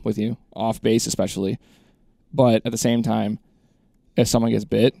weapon home with you, off base especially. But at the same time, if someone gets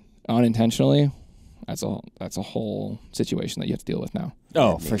bit unintentionally, that's a whole situation that you have to deal with now.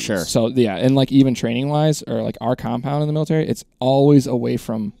 Oh, for sure. So yeah, and even training wise, or our compound in the military, it's always away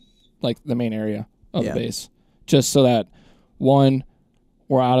from the main area of the base, just so that one,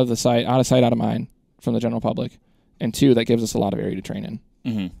 we're out of sight, out of mind from the general public, and 2, that gives us a lot of area to train in.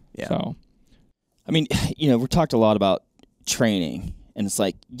 Mm-hmm. Yeah. So, I mean, we talked a lot about training, and it's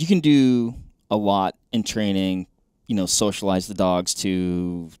like you can do a lot in training, socialize the dogs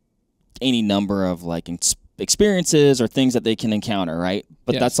to any number of like experiences or things that they can encounter, right?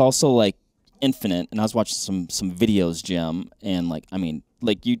 But that's also like infinite. And I was watching some videos, Jim, and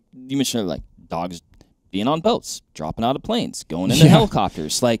you mentioned like dogs being on boats, dropping out of planes, going into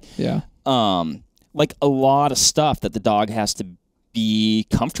helicopters, like a lot of stuff that the dog has to be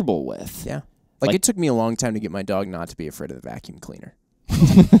comfortable with. Yeah. Like it took me a long time to get my dog not to be afraid of the vacuum cleaner.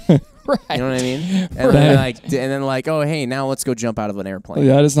 Right. You know what I mean? And then oh, hey, now let's go jump out of an airplane.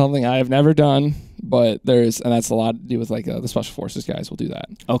 That is something I have never done, but and that's a lot to do with like the special forces guys will do that.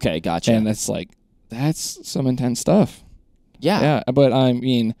 Okay, gotcha. And that's some intense stuff. Yeah. Yeah, but I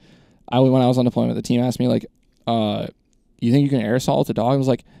mean, when I was on deployment, the team asked me like, "You think you can air assault a dog?" I was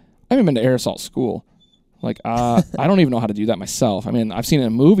like, "I haven't been to air assault school. Like, I don't even know how to do that myself. I mean, I've seen it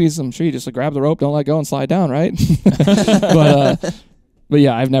in movies. I'm sure you just grab the rope, don't let go, and slide down, right?" But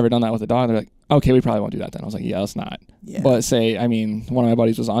yeah, I've never done that with a dog. They're like, "Okay, we probably won't do that then." I was like, "Yeah, let's not." Yeah. But one of my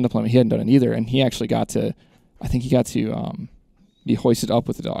buddies was on deployment. He hadn't done it either, and he actually got to be hoisted up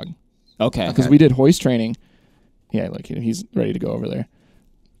with the dog. Okay. Because we did hoist training. Yeah, he's ready to go over there.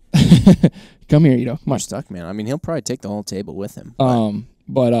 Come here, Come on. You're stuck, man. I mean, he'll probably take the whole table with him.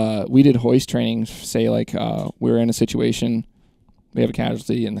 But we did hoist training. Say we were in a situation, we have a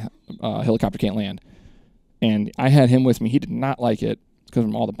casualty, and the helicopter can't land. And I had him with me. He did not like it because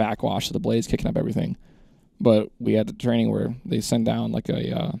of all the backwash of the blades kicking up everything. But we had the training where they send down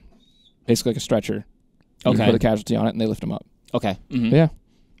basically like a stretcher. Okay. Put a casualty on it and they lift him up. Okay. Mm-hmm. Yeah.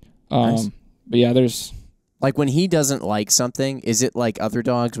 Nice. But yeah, there's. Like when he doesn't like something, is it like other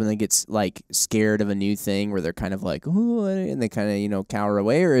dogs when they get scared of a new thing where they're kind of like, ooh, and they kind of cower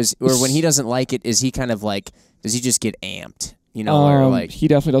away, or when he doesn't like it, is he kind of like, does he just get amped? Or he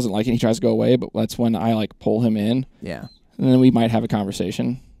definitely doesn't like it. He tries to go away, but that's when I pull him in. Yeah. And then we might have a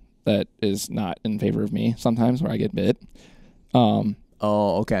conversation that is not in favor of me sometimes where I get bit. Oh,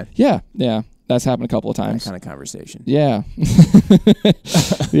 okay. Yeah. That's happened a couple of times. That kind of conversation. Yeah.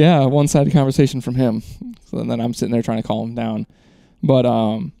 Yeah, one-sided conversation from him. So then I'm sitting there trying to calm him down. But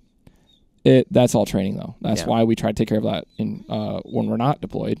that's all training, though. That's why we try to take care of that when we're not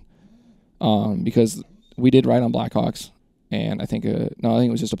deployed. Because we did ride on Blackhawks, and I think it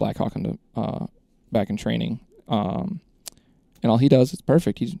was just a Blackhawk back in training. And all he does is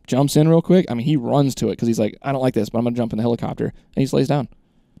perfect. He jumps in real quick. I mean, he runs to it because he's like, I don't like this, but I'm going to jump in the helicopter. And he just lays down.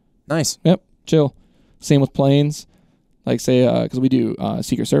 Nice. Yep. Chill. Same with planes. Because we do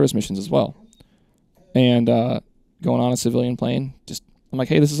Secret Service missions as well. And going on a civilian plane, I'm like,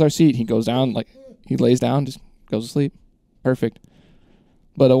 hey, this is our seat. He goes down, he lays down, just goes to sleep. Perfect.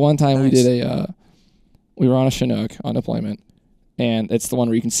 But at one time we did we were on a Chinook on deployment, and it's the one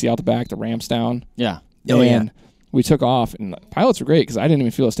where you can see out the back, the ramps down. Yeah. And we took off, and the pilots were great because I didn't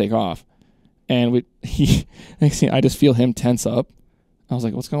even feel us take off. And next thing I just feel him tense up. I was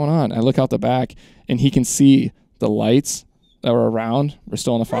like, what's going on? I look out the back, and he can see the lights that were around. We're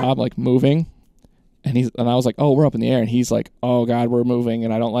still in the fob, moving. And I was like, oh, we're up in the air. And he's like, oh, God, we're moving,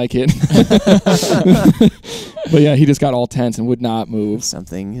 and I don't like it. But, yeah, he just got all tense and would not move.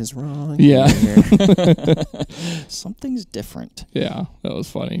 Something is wrong. Yeah. Something's different. Yeah, that was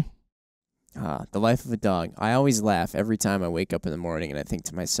funny. The life of a dog. I always laugh every time I wake up in the morning and I think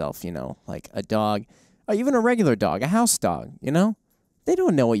to myself, a dog, even a regular dog, a house dog, they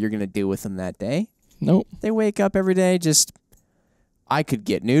don't know what you're going to do with them that day. Nope. They wake up every day I could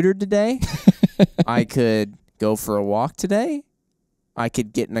get neutered today. I could go for a walk today. I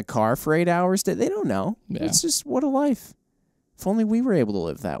could get in a car for 8 hours. They don't know. Yeah. It's just, what a life. If only we were able to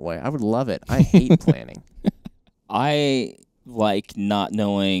live that way. I would love it. I hate planning. I like not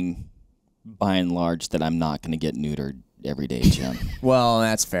knowing, by and large, that I'm not going to get neutered every day, Jim. Well,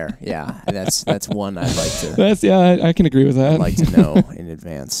 that's fair. Yeah, that's one I'd like to. I can agree with that. I'd like to know in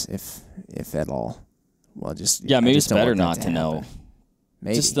advance, if at all. Well, maybe it's better not to know.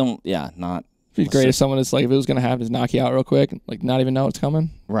 Maybe. Just don't. Yeah, not. It'd be great if someone is if it was going to happen, just knock you out real quick, and not even know it's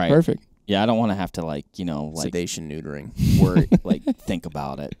coming. Right. Perfect. Yeah, I don't want to have to sedation, neutering, worry, think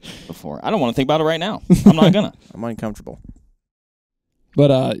about it before. I don't want to think about it right now. I'm not gonna. I'm uncomfortable.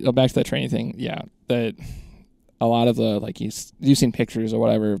 But back to that training thing. Yeah, that a lot of the you've seen pictures or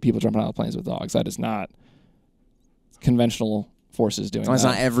whatever of people jumping out of planes with dogs. That is not conventional forces doing that. It's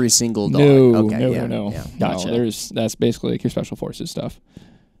not every single dog. No, okay, no. Yeah. Gotcha. No, that's basically your special forces stuff.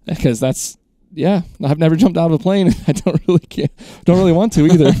 Because that's. Yeah, I've never jumped out of a plane. I don't really want to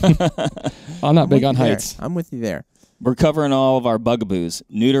either. I'm not big on heights. I'm with you there. We're covering all of our bugaboos: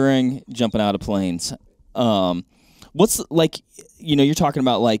 neutering, jumping out of planes. What's like, you're talking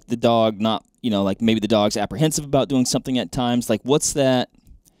about like the dog not, like maybe the dog's apprehensive about doing something at times. Like, what's that?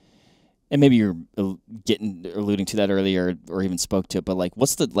 And maybe you're alluding to that earlier, or even spoke to it. But like,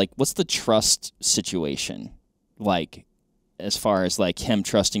 what's the trust situation like, as far as like him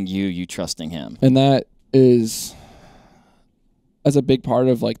trusting you, you trusting him? And that is as a big part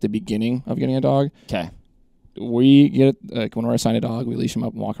of like the beginning of getting a dog. Okay. We get like when we're assigned a dog, we leash him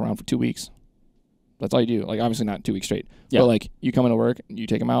up and walk around for 2 weeks. That's all you do. Like, obviously not 2 weeks straight. Yeah. But like, you come into work, you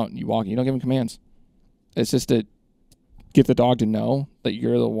take him out, and you walk, and you don't give him commands. It's just to get the dog to know that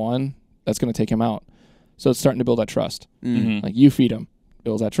you're the one that's going to take him out. So it's starting to build that trust. Mm-hmm. Like, you feed him,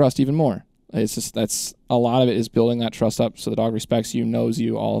 builds that trust even more. It's just, that's a lot of it is building that trust up so the dog respects you, knows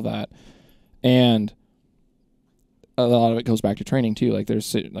you, all of that. And a lot of it goes back to training too. Like, there's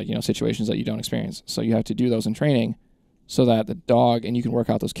situations that you don't experience. So you have to do those in training so that the dog, and you can work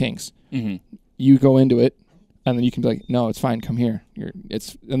out those kinks. Mm-hmm. You go into it, and then you can be like, no, it's fine, come here.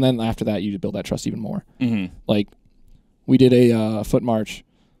 And then after that, you build that trust even more. Mm-hmm. Like, we did a foot march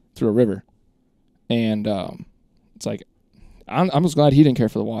through a river, and it's like, I'm just glad he didn't care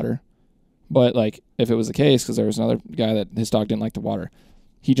for the water. But like, if it was the case, because there was another guy that his dog didn't like the water,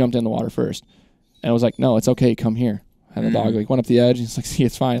 he jumped in the water first, and I was like, no, it's okay, come here. And the dog like went up the edge, and he's like, see,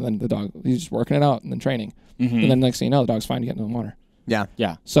 it's fine. And then the dog, he's just working it out and then training. Mm-hmm. And then next thing you know, the dog's fine to get in the water. Yeah.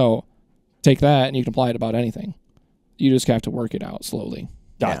 Yeah. So take that, and you can apply it about anything. You just have to work it out slowly.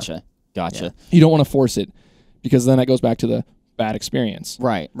 Gotcha. Yeah. You don't want to force it, because then that goes back to the bad experience.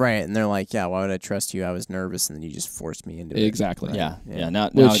 Right. And they're like, yeah, why would I trust you? I was nervous, and then you just forced me into it. Exactly. Yeah. Now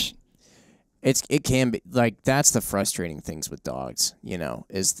it can be like, that's the frustrating things with dogs,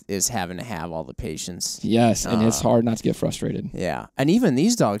 is having to have all the patience. Yes, and it's hard not to get frustrated. Yeah, and even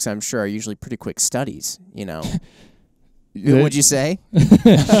these dogs, I'm sure, are usually pretty quick studies. Would you say? Or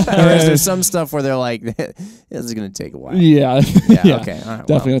is there some stuff where they're like, this is going to take a while? Yeah. Okay. All right,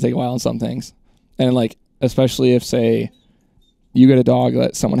 definitely going to take a while on some things. And like, especially if, say, you get a dog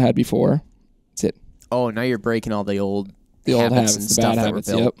that someone had before, that's it. Oh, now you're breaking all the old habits, and the stuff bad that habits.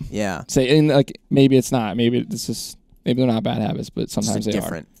 were built. Yep. Yeah. Say, and like, maybe it's not. Maybe they're not bad habits, but sometimes Just a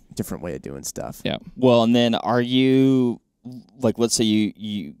they different way of doing stuff. Yeah. Well, and then are you, like, let's say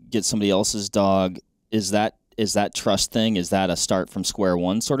you get somebody else's dog, is that trust thing, is that a start from square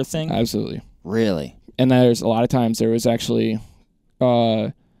one sort of thing? Absolutely. Really? And there's a lot of times there was actually,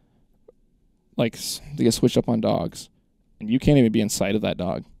 like, they get switched up on dogs, and you can't even be in sight of that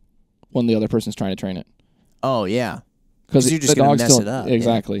dog when the other person's trying to train it. Oh, yeah. Because you're just going to mess it up.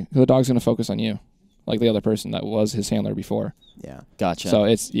 Exactly. Yeah. The dog's going to focus on you, like the other person that was his handler before. Yeah. Gotcha.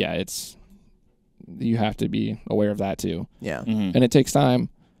 So you have to be aware of that too. Yeah. Mm-hmm. And it takes time,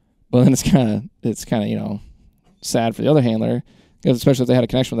 but then it's kind of sad for the other handler, because especially if they had a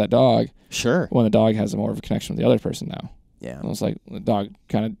connection with that dog. Sure. When the dog has more of a connection with the other person now. Yeah. And it's like, the dog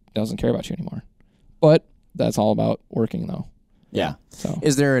kind of doesn't care about you anymore. But that's all about working, though. Yeah. So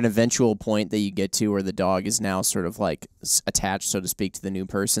is there an eventual point that you get to where the dog is now sort of like attached, so to speak, to the new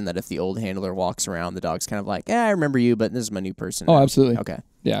person, that if the old handler walks around, the dog's kind of like, I remember you, but this is my new person Oh, now. absolutely. Okay.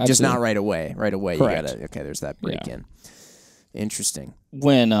 Yeah, absolutely. Just not right away. Right away, Correct. you gotta, okay, there's that break in. Interesting.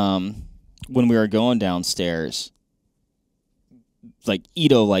 When we were going downstairs, like,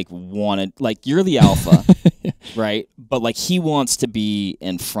 Ito, like, wanted, like, you're the alpha, right? But, like, he wants to be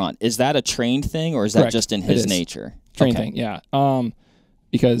in front. Is that a trained thing, or is that Correct. just in his nature? Trained thing, yeah.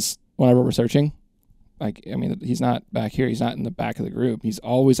 Because whenever we're searching, like, I mean, he's not back here. He's not in the back of the group. He's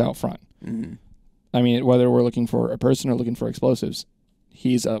always out front. Mm-hmm. I mean, whether we're looking for a person or looking for explosives,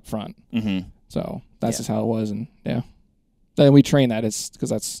 he's up front. Mm-hmm. So that's just how it was, and then we train that. It's because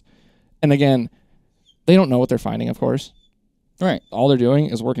that's, and again, they don't know what they're finding, of course. Right. All they're doing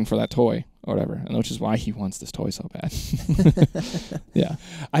is working for that toy or whatever, and which is why he wants this toy so bad. Yeah.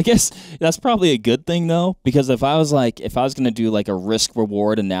 I guess that's probably a good thing, though, because if I was going to do like a risk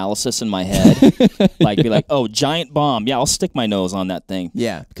reward analysis in my head, like be like, oh, giant bomb. Yeah, I'll stick my nose on that thing.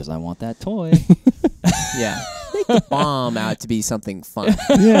 Yeah. Because I want that toy. Yeah. Make the bomb out to be something fun.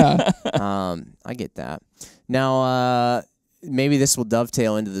 Yeah. I get that. Now, maybe this will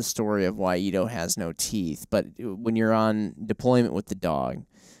dovetail into the story of why Ito has no teeth, but when you're on deployment with the dog,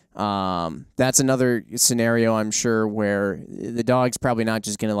 that's another scenario, I'm sure, where the dog's probably not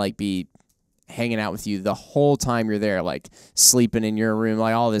just going to like be hanging out with you the whole time you're there, like sleeping in your room,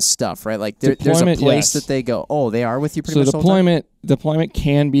 like all this stuff, right? Like there's a place that they go, oh, they are with you pretty much the whole time? Deployment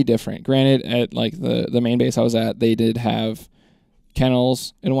can be different. Granted, at like the main base I was at, they did have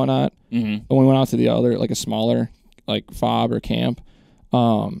kennels and whatnot. Mm-hmm. When we went out to the other, like a smaller, like fob or camp,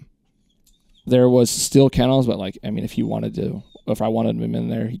 there was still kennels, but like, I mean, if I wanted him in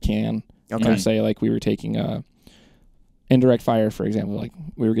there, he can. Okay. Say like we were taking indirect fire, for example, like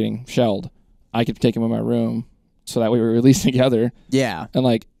we were getting shelled, I could take him in my room so that we were released together. Yeah. And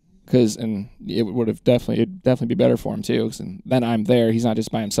like, and it would have it'd definitely be better for him too. Cause then I'm there. He's not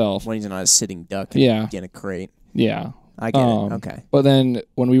just by himself. When he's not a sitting duck in a crate. Yeah. I get it. Okay. But then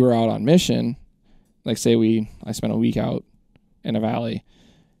when we were out on mission, like say I spent a week out in a valley,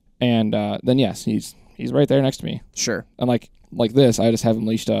 and then yes, he's right there next to me. Sure. And like this, I just have him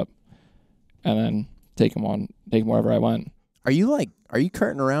leashed up, and then take him wherever I went. Are you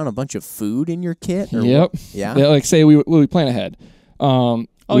carting around a bunch of food in your kit? Or Yep. What? Yeah. Yeah. Like say we plan ahead.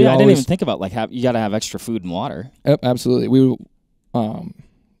 I didn't even think about like you got to have extra food and water. Yep, absolutely. We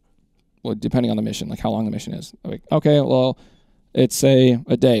well, depending on the mission, like how long the mission is. Like, okay, well, it's say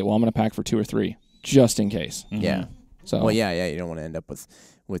a day. Well, I'm going to pack for 2 or 3 just in case. Mm-hmm. Yeah. So. Well, yeah. You don't want to end up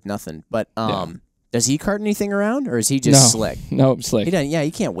with nothing. But does he cart anything around, or is he just slick? No, slick. He doesn't. Yeah,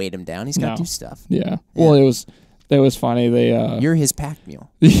 you can't weight him down. He's got to do stuff. Yeah. Well, it was funny. They You're his pack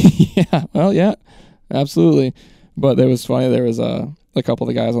mule. Yeah. Well, yeah, absolutely. But it was funny. There was a couple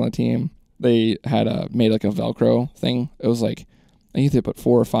of the guys on the team. They had made like a Velcro thing. It was like I think they put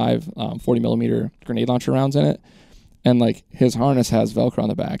 4 or 5 40 millimeter grenade launcher rounds in it, and like his harness has Velcro on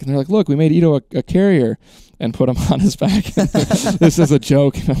the back. And they're like, "Look, we made Ito a carrier," and put him on his back. This is a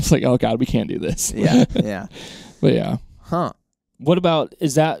joke. And I was like, "Oh God, we can't do this." Yeah. Yeah. But yeah. Huh. What about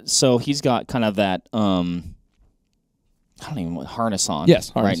so he's got kind of that I don't even know, harness on.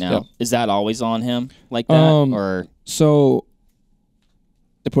 Yes, right harness, now. yep. Is that always on him like that, or so?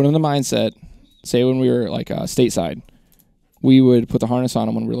 To put him in the mindset, say when we were like stateside, we would put the harness on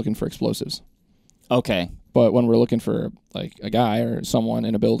him when we were looking for explosives. Okay. But when we're looking for like a guy or someone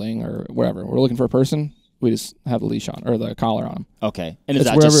in a building or wherever, we're looking for a person, we just have the leash on or the collar on him. Okay. And is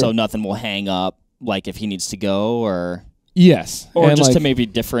that just so nothing will hang up, like if he needs to go, or yes, or and just like, to maybe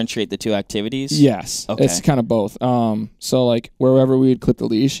differentiate the 2 activities? Yes. Okay. It's kind of both. So like wherever we would clip the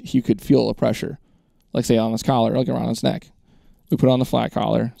leash, he could feel the pressure, like say on his collar, like around his neck. We put it on the flat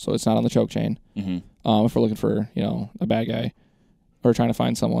collar, so it's not on the choke chain. Mm-hmm. If we're looking for a bad guy or trying to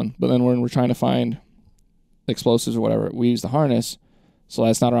find someone, but then when we're trying to find explosives or whatever, we use the harness, so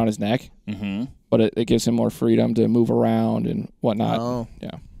that's not around his neck. Mm-hmm. But it gives him more freedom to move around and whatnot. Oh.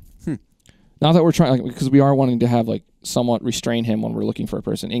 Yeah. Not that we're trying, because we are wanting to have like somewhat restrain him when we're looking for a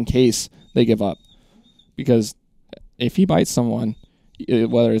person in case they give up. Because if he bites someone,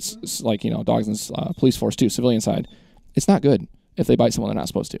 whether it's like dogs in police force too, civilian side, it's not good if they bite someone they're not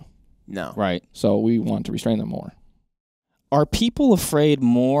supposed to. No. Right. So we want to restrain them more. Are people afraid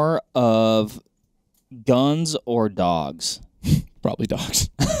more of guns or dogs? Probably dogs.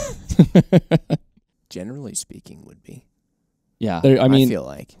 Generally speaking, would be. Yeah. I feel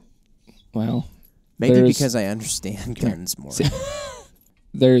like. Well, maybe because I understand guns more.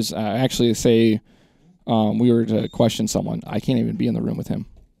 There's actually, say, we were to question someone, I can't even be in the room with him.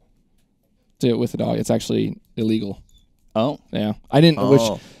 With the dog, it's actually illegal. Oh. Yeah. I didn't,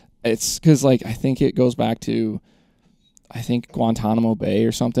 which it's because, like, I think it goes back to, I think Guantanamo Bay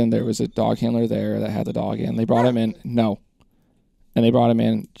or something. There was a dog handler there that had the dog in. They brought him in. No. And they brought him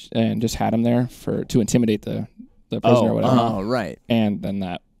in and just had him there to intimidate the prisoner or whatever. Oh, right. And then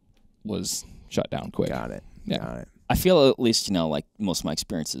that was shut down quick. Got it. Yeah. Got it. I feel at least, like most of my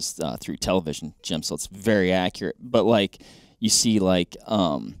experiences through television, Jim, so it's very accurate. But, like, you see, like,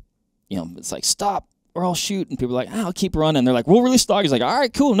 it's like, stop or I'll shoot. And people are like, I'll keep running. They're like, we'll release the dog. He's like, all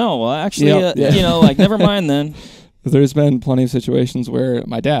right, cool. No, well, actually, like, never mind then. There's been plenty of situations where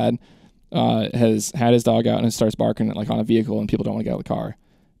my dad has had his dog out and starts barking like on a vehicle and people don't want to get out of the car.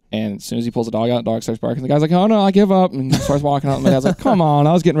 And as soon as he pulls the dog out, the dog starts barking. The guy's like, oh, no, I give up. And he starts walking out. And the guy's like, come on,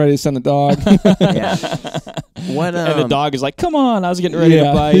 I was getting ready to send the dog. Yeah. And the dog is like, come on, I was getting ready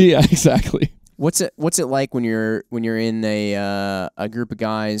to bite. Yeah, exactly. What's it like when you're in a group of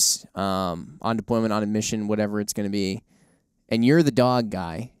guys on deployment, on a mission, whatever it's going to be, and you're the dog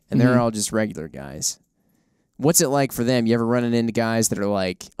guy, and they're all just regular guys? What's it like for them? You ever running into guys that are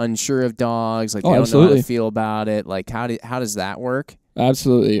like unsure of dogs, like they don't know how to feel about it? Like how does that work?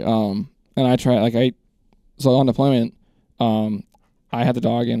 Absolutely. And I try so on deployment, I had the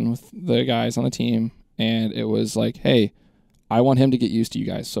dog in with the guys on the team, and it was like, hey, I want him to get used to you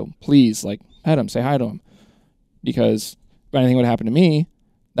guys, so please, like, pet him, say hi to him, because if anything would happen to me,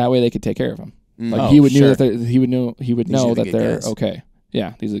 that way they could take care of him. Like he would know that they're guys. okay.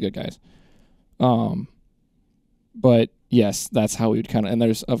 Yeah, these are the good guys. But yes, that's how we would kind of. And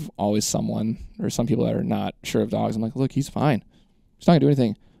there's always someone or some people that are not sure of dogs. I'm like, look, he's fine. He's not gonna do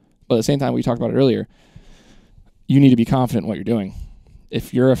anything. But at the same time, we talked about it earlier. You need to be confident in what you're doing.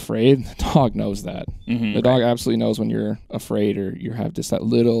 If you're afraid, the dog knows that. The dog absolutely knows when you're afraid or you have just that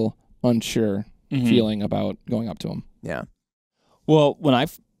little unsure. feeling about going up to him. Yeah. Well, when I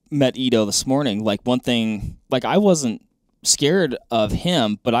met Ito this morning, like one thing, like I wasn't scared of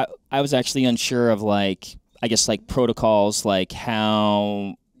him, but I was actually unsure of like, I guess like protocols, like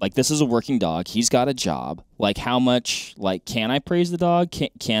how, like this is a working dog. He's got a job. Like how much, like, can I praise the dog?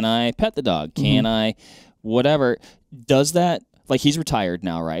 Can I pet the dog? Can I, whatever. Does that, like he's retired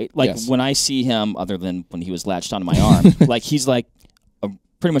now, right? Like when I see him, other than when he was latched onto my arm, like he's like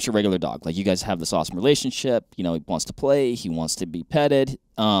pretty much a regular dog. Like you guys have this awesome relationship. You know, he wants to play. He wants to be petted.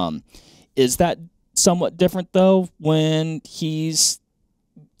 Is that somewhat different though when he's,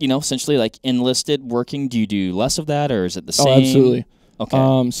 you know, essentially like enlisted working? Do you do less of that, or is it the same? Oh, absolutely.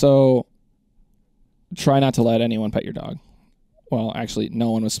 Okay. So try not to let anyone pet your dog. Well, actually,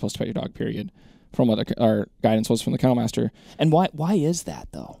 no one was supposed to pet your dog, period, from what our guidance was from the kennel master. And why is that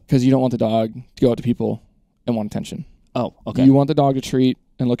though? Because you don't want the dog to go up to people and want attention. Oh, okay. You want the dog to treat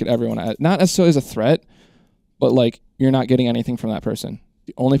and look at everyone, not necessarily as a threat, but like you're not getting anything from that person.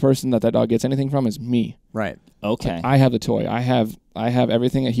 The only person that dog gets anything from is me. Right. Okay. Like, I have the toy. I have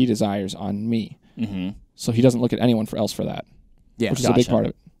everything that he desires on me. Mm-hmm. So he doesn't look at anyone else for that. Yeah. Which is a big part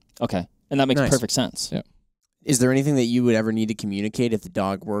of it. Okay. And that makes perfect sense. Yeah. Is there anything that you would ever need to communicate if the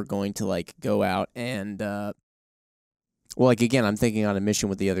dog were going to like go out and, well, like again, I'm thinking on a mission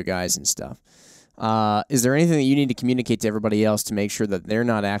with the other guys and stuff. Is there anything that you need to communicate to everybody else to make sure that they're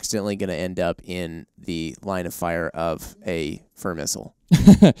not accidentally going to end up in the line of fire of a fur missile?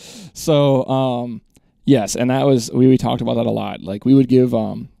 So, yes, and that was we talked about that a lot. Like we would give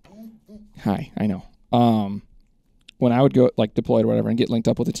hi, I know. When I would go like deployed or whatever and get linked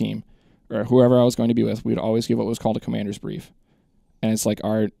up with a team or whoever I was going to be with, we'd always give what was called a commander's brief. And it's like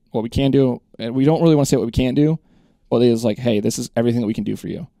what we can do, and we don't really want to say what we can't do, but it is like, hey, this is everything that we can do for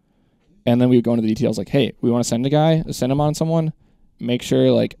you. And then we would go into the details like, hey, we want to send him on someone, make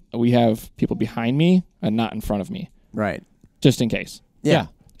sure like we have people behind me and not in front of me. Right. Just in case. Yeah.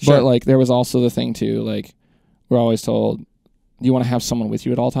 Sure. But like there was also the thing too, like we're always told you want to have someone with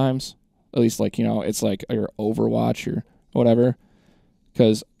you at all times. At least like, you know, it's like your Overwatch or whatever.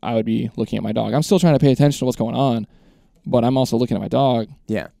 Because I would be looking at my dog. I'm still trying to pay attention to what's going on, but I'm also looking at my dog.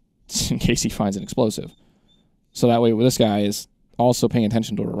 Yeah. In case he finds an explosive. So that way this guy is also paying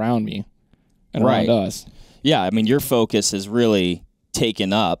attention to around me and around us. Yeah, I mean, your focus is really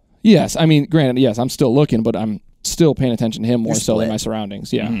taken up. Yes, I mean, granted, yes, I'm still looking, but I'm still paying attention to him more so than my split.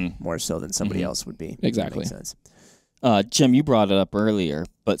 surroundings. Yeah. Mm-hmm. More so than somebody else would be. Exactly. That makes sense. Jim, you brought it up earlier,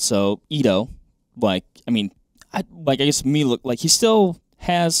 but so Ito, like, I mean, I guess me look like he still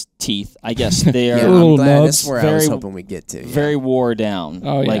has teeth. I guess they are Yeah, I'm glad that's where I was hoping we'd get to. Yeah. very wore down.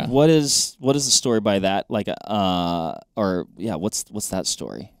 Oh, like, yeah. what is the story by that? Like, what's that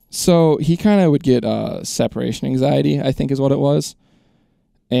story? So he kind of would get separation anxiety, I think is what it was.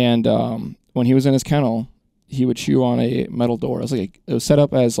 And when he was in his kennel, he would chew on a metal door. It was set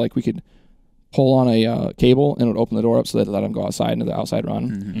up as like we could pull on a cable and it would open the door up so that it let him go outside into the outside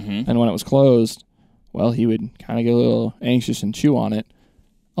run. Mm-hmm. And when it was closed, well, he would kind of get a little anxious and chew on it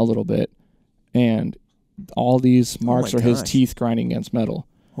a little bit. And all these marks are his teeth grinding against metal.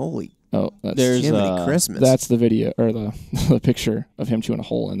 Holy. Oh, that's Jiminy Christmas. That's the video or the picture of him chewing a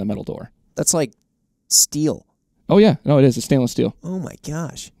hole in the metal door. That's like steel. Oh yeah, no, it is. It's stainless steel. Oh my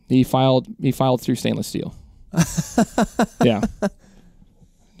gosh. He filed through stainless steel. Yeah.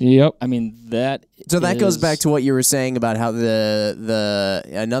 Yep. I mean that. So that goes back to what you were saying about how the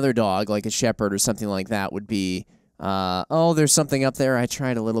another dog like a shepherd or something like that would be. There's something up there. I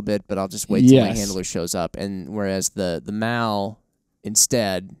tried a little bit, but I'll just wait till my handler shows up. And whereas the Mal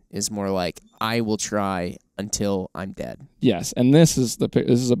instead is more like I will try until I'm dead. Yes, and this is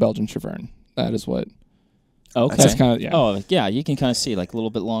a Belgian Shavern. That is what. Okay. That's kind of Oh yeah, you can kind of see like a little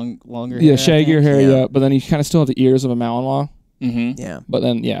bit longer. Yeah, hair, shaggier hair. Yeah, but then you kind of still have the ears of a Malinois. Mm-hmm. Yeah. But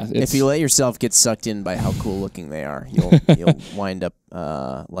then if you let yourself get sucked in by how cool looking they are, you'll wind up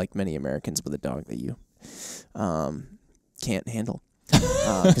like many Americans with a dog that you can't handle.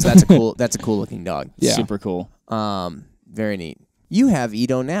 Because that's a cool looking dog. Yeah. Super cool. Very neat. You have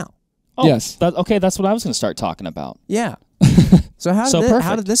Ito now. Oh, yes. Okay, that's what I was going to start talking about. Yeah. So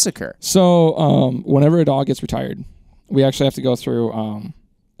how did this occur? So whenever a dog gets retired, we actually have to go through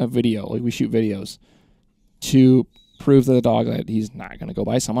a video. Like we shoot videos to prove to the dog that he's not going to go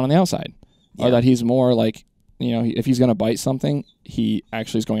bite someone on the outside, or that he's more like, if he's going to bite something, he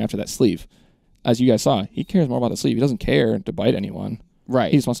actually is going after that sleeve. As you guys saw, he cares more about the sleeve. He doesn't care to bite anyone.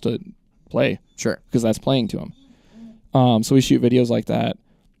 Right. He just wants to play. Sure. Because that's playing to him. So we shoot videos like that.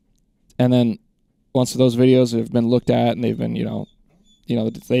 And then once those videos have been looked at and they've been,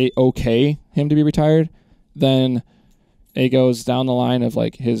 they okay him to be retired, then it goes down the line of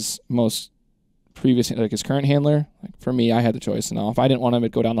like his most previous, like his current handler. Like for me, I had the choice. Now, if I didn't want him,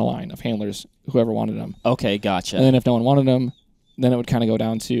 it'd go down the line of handlers, whoever wanted him. Okay, gotcha. And then if no one wanted him, then it would kind of go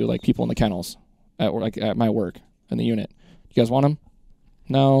down to like people in the kennels at my work in the unit. You guys want him?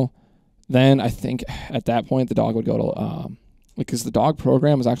 No. Then I think at that point the dog would go to because the dog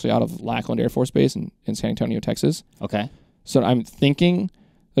program is actually out of Lackland Air Force Base in San Antonio, Texas. Okay. So I'm thinking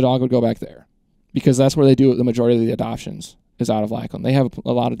the dog would go back there because that's where they do the majority of the adoptions is out of Lackland. They have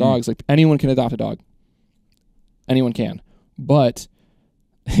a lot of dogs. Like anyone can adopt a dog. Anyone can. But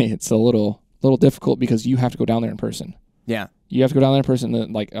it's a little difficult because you have to go down there in person. Yeah. You have to go down there in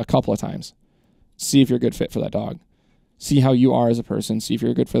person like a couple of times. See if you're a good fit for that dog. See how you are as a person. See if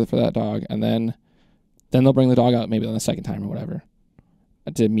you're a good fit for that dog. And then they'll bring the dog out maybe on the second time or whatever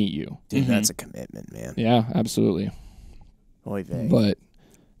to meet you. Dude, that's a commitment, man. Yeah, absolutely. Oy vey. But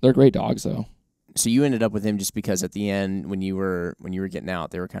they're great dogs, though. So you ended up with him just because at the end when you were getting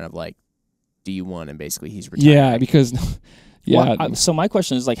out, they were kind of like, "Do you want him?" Basically, he's retired. Yeah, because So my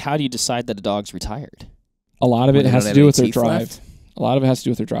question is like, how do you decide that a dog's retired? a lot of it has to do with their drive. Left? A lot of it has to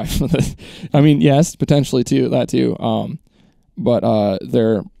do with their drive. I mean, yes, potentially too. That too. But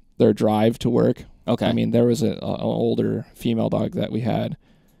their drive to work. Okay. I mean, there was an older female dog that we had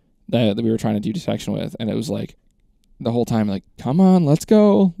that we were trying to do detection with, and it was like the whole time, like, "Come on, let's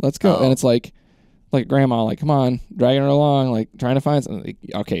go," Oh. and it's like grandma, like, "Come on," dragging her along, like trying to find something. Like,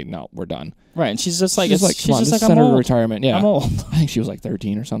 okay, no, we're done. Right, and she's just like, She's like, "Come on, this is I'm center old. retirement." Yeah, I'm old. I think she was like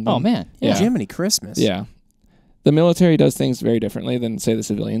 13 or something. Oh man. Yeah. Jiminy Christmas. Yeah. The military does things very differently than, say, the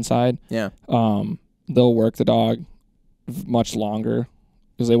civilian side. Yeah. They'll work the dog much longer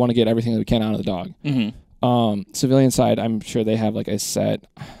because they want to get everything they can out of the dog. Mm-hmm. Civilian side, I'm sure they have like a set,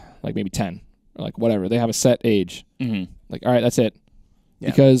 like maybe 10 or like whatever. They have a set age. Mm-hmm. Like, all right, that's it.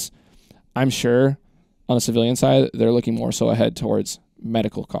 Yeah. Because I'm sure on the civilian side, they're looking more so ahead towards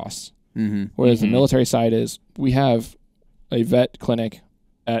medical costs. Mm-hmm. Whereas the military side is we have a vet clinic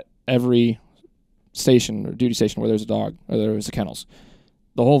at every station or duty station where there's a dog or there's a kennels.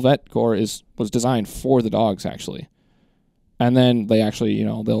 The whole vet corps was designed for the dogs actually. And then they actually,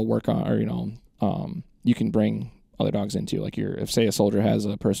 they'll work on, or, you can bring other dogs into, like if say a soldier has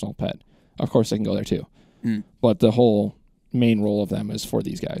a personal pet, of course they can go there too. Mm. But the whole main role of them is for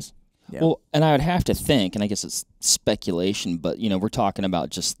these guys. Yeah. Well, and I would have to think, and I guess it's speculation, but we're talking about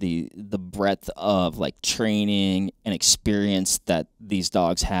just the breadth of like training and experience that these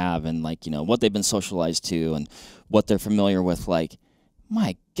dogs have, and like what they've been socialized to, and what they're familiar with. Like,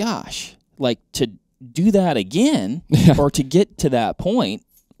 my gosh, like to do that again, or to get to that point,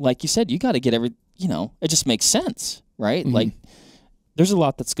 like you said, you got to get it just makes sense, right? Mm-hmm. Like, there's a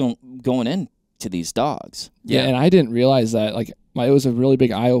lot that's going into these dogs. Yeah, and I didn't realize that. Like, it was a really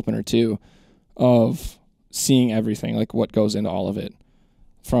big eye opener too, of seeing everything, like what goes into all of it,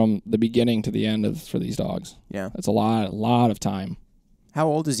 from the beginning to the end for these dogs. Yeah. It's a lot of time. How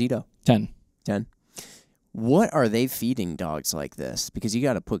old is Ito? 10. 10. What are they feeding dogs like this? Because you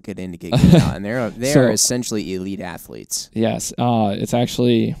got to put good in to get good out, and they are essentially elite athletes. Yes, it's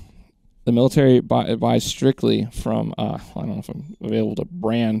actually the military buys strictly from I don't know if I'm able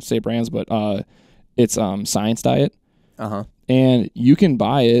to say brands, but it's Science Diet. Uh-huh. And you can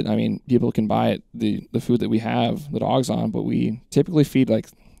buy it. I mean, people can buy it, the food that we have the dogs on, but we typically feed like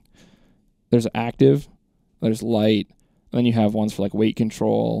there's active, there's light, and then you have ones for like weight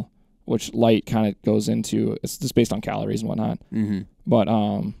control, which light kind of goes into, it's just based on calories and whatnot. Mm-hmm. But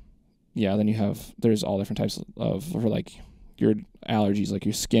then there's all different types for like your allergies, like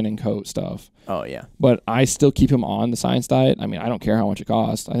your skin and coat stuff. Oh, yeah. But I still keep him on the Science Diet. I mean, I don't care how much it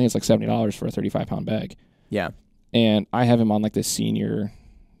costs. I think it's like $70 for a 35-pound bag. Yeah. And I have him on like this senior,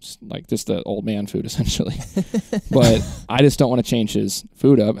 like just the old man food essentially. But I just don't want to change his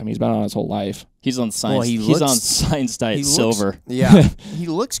food up. I mean, he's been on his whole life. He's on Science. Well, he's on Science Diet Silver. Yeah. He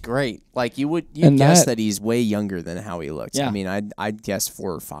looks great. Like you guess that that he's way younger than how he looks. Yeah. I mean, I'd guess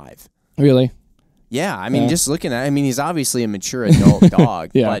 4 or 5. Really? Yeah, I mean, just looking at, he's obviously a mature adult dog,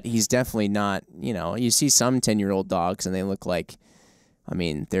 Yeah. but he's definitely not. You see some 10-year-old dogs, and they look like, I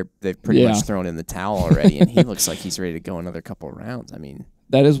mean, they've pretty much thrown in the towel already, and he looks like he's ready to go another couple of rounds. I mean,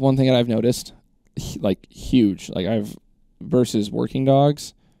 that is one thing that I've noticed, like huge. Like versus working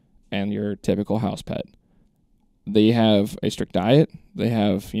dogs and your typical house pet. They have a strict diet. They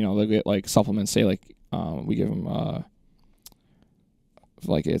have, they'll get like supplements. Say like we give them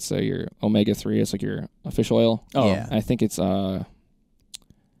like it's your omega-3. It's like your fish oil. Oh yeah. I think it's I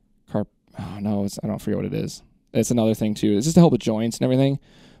don't forget what it is. It's another thing too. It's just to help with joints and everything.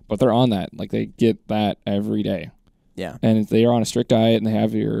 But they're on that. Like they get that every day. Yeah. And they are on a strict diet and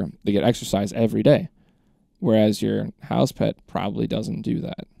they get exercise every day. Whereas your house pet probably doesn't do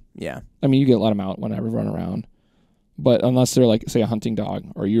that. Yeah. I mean, you get to let them out whenever, run around. But unless they're like, say, a hunting dog,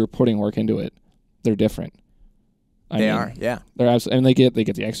 or you're putting work into it, they're different. They are, yeah. They're absolutely, and they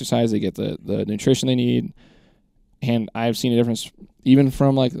get the exercise, they get the nutrition they need, and I've seen a difference even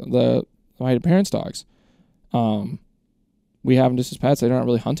from like my parents' dogs. We have them just as pets. They're not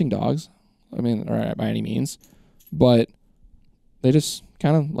really hunting dogs, I mean, or by any means, but they just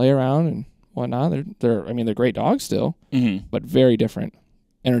kind of lay around and whatnot. They're great dogs still, but very different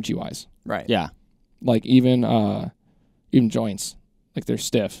energy wise. Right. Yeah. Like even joints, like they're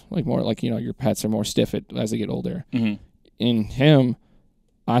stiff, like more like, your pets are more stiff as they get older. In him,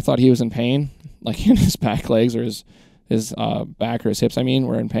 I thought he was in pain, like in his back legs or his back or his hips,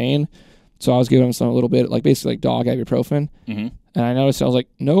 were in pain. So I was giving him a little bit, like basically like dog ibuprofen. And I noticed, I was like,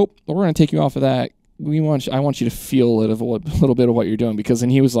 nope, we're going to take you off of that. I want you to feel a little bit of what you're doing, because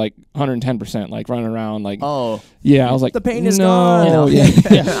then he was like 110%, like running around, like, oh yeah, I was like, the pain is no, gone.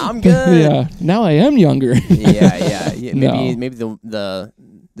 yeah. I'm good. Yeah, now I am younger. yeah. No. Maybe the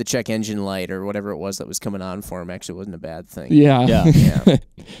check engine light or whatever it was that was coming on for him actually wasn't a bad thing. Yeah.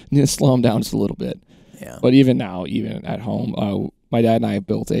 Yeah. Slow him down just a little bit. Yeah. But even now, even at home, my dad and I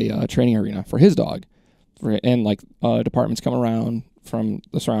built a training arena for his dog, and like departments come around from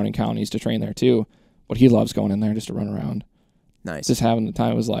the surrounding counties to train there too. But he loves going in there just to run around. Nice. Just having the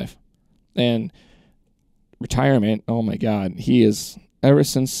time of his life. And retirement, oh my God, he is, ever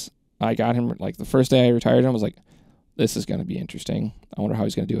since I got him, like the first day I retired him, I was like, this is going to be interesting. I wonder how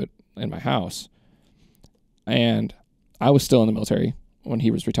he's going to do it in my house. And I was still in the military when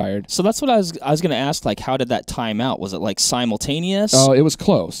he was retired. So that's what I was going to ask, like, how did that time out? Was it like simultaneous? Oh, it was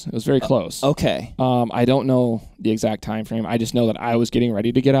close. It was very close. Okay. I don't know the exact time frame. I just know that I was getting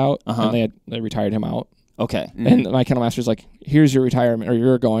ready to get out, and they retired him out. Okay. And my kennel master's like, here's your retirement, or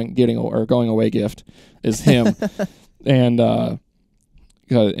you're going away gift is him. and I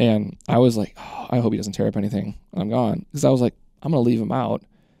was like, oh, I hope he doesn't tear up anything when I'm gone, because I was like, I'm going to leave him out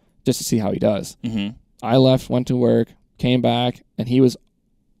just to see how he does. I left, went to work, came back, and he was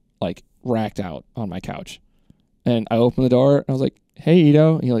like racked out on my couch. And I opened the door, and I was like, hey,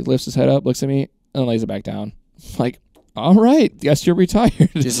 Ito. And he like lifts his head up, looks at me, and lays it back down. I'm like, all right, guess you're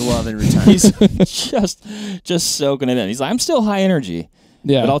retired. Just loving retirement. He's just soaking it in. He's like, I'm still high energy,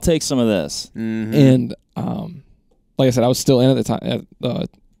 but I'll take some of this. And like I said, I was still in at the time,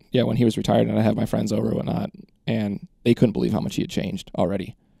 when he was retired, and I had my friends over and whatnot, and they couldn't believe how much he had changed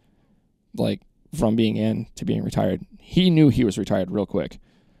already. Like, from being in to being retired. He knew he was retired real quick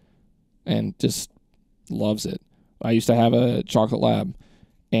and just loves it. I used to have a chocolate lab,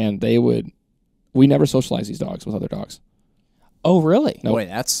 and we never socialize these dogs with other dogs. Oh, really? Nope. Wait,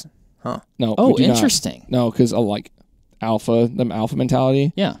 that's, No. Oh, we do interesting. not. No, because like alpha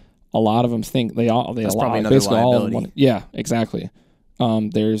mentality. Yeah. A lot of them think that's probably another liability. Yeah, exactly.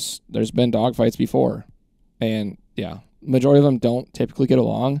 There's been dog fights before, and yeah, majority of them don't typically get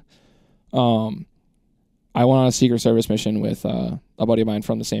along. I went on a Secret Service mission with a buddy of mine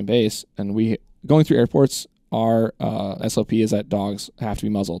from the same base, and going through airports, our SOP is that dogs have to be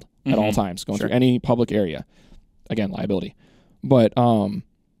muzzled at all times, going through any public area. Again, liability. But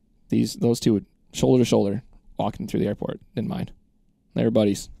those two would shoulder to shoulder walking through the airport. Didn't mind. They were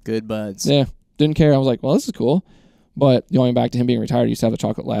buddies. good buds. Yeah, didn't care. I was like, well, this is cool. But going back to him being retired, he used to have a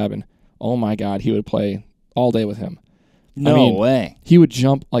chocolate lab, and oh my God, he would play all day with him. No way. He would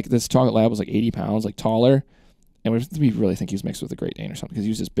jump, like this chocolate lab was like 80 pounds, like taller. And we really think he was mixed with a Great Dane or something, because he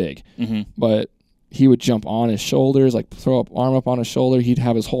was just big. But he would jump on his shoulders, like throw up arm up on his shoulder. He'd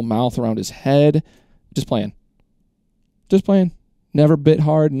have his whole mouth around his head. Just playing. Never bit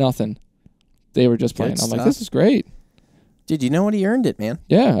hard, nothing. They were just playing. Good I'm like, stuff. this is great. Dude, you know what? He earned it, man.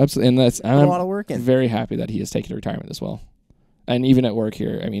 Yeah, absolutely. And Put a lot of work in. very happy that he has taken retirement as well. And even at work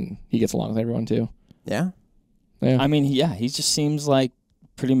here, I mean, he gets along with everyone too. Yeah. Yeah. I mean, he just seems like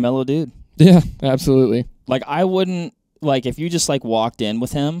pretty mellow dude. Yeah, absolutely. Like, I wouldn't, like, if you just, like, walked in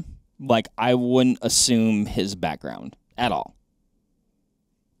with him, like, I wouldn't assume his background at all.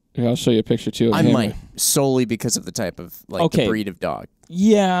 Yeah, I'll show you a picture too of I him. might, solely because of the type of, like, the breed of dog.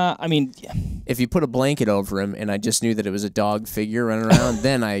 Yeah, I mean, If you put a blanket over him and I just knew that it was a dog figure running around,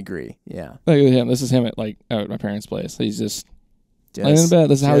 then I agree. Yeah. Look at him. This is him at my parents' place. He's just laying in Just, bed.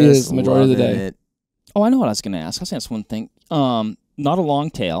 This is how he is the majority of the loving day. it. oh, I know what I was going to ask. I was going to ask one thing. Not a long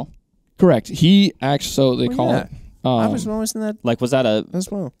tail. Correct. He actually, so they Oh, call yeah. it. I was always in that Like, was that a, as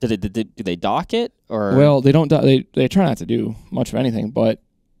well. do they dock it? Or Well, they don't. They try not to do much of anything, but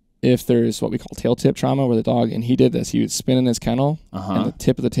if there's what we call tail tip trauma, where the dog, and he did this, he would spin in his kennel, and the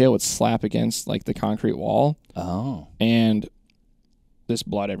tip of the tail would slap against like the concrete wall, and this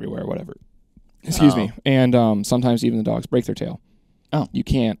blood everywhere, whatever. Excuse me. And sometimes even the dogs break their tail. Oh. You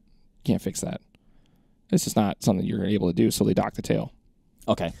can't can't fix that. It's just not something you're able to do. So they dock the tail.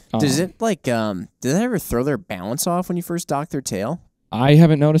 Okay. Does it like did they ever throw their balance off when you first dock their tail? I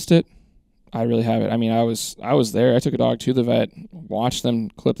haven't noticed it. I really haven't. I mean, I was there. I took a dog to the vet, watched them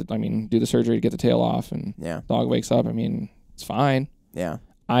clip it. I mean, do the surgery to get the tail off, and dog wakes up. I mean, it's fine. Yeah.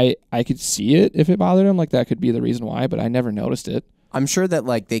 I could see it if it bothered him. Like that could be the reason why, but I never noticed it. I'm sure that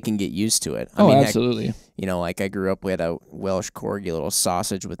like they can get used to it. I mean, absolutely. You know, like I grew up, we had a Welsh Corgi, a little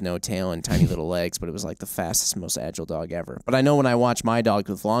sausage with no tail and tiny little legs, but it was like the fastest, most agile dog ever. But I know when I watch my dogs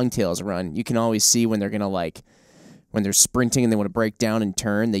with long tails run, you can always see when they're going to like, when they're sprinting and they want to break down and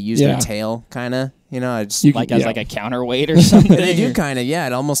turn, they use their tail kind of, you know. I just, like as like a counterweight or something? They do kind of, yeah.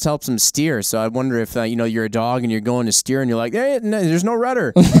 It almost helps them steer. So I wonder if, you know, you're a dog and you're going to steer and you're like, hey, no, there's no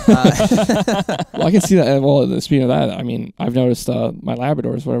rudder. Well, I can see that. Well, speaking of that, I mean, I've noticed my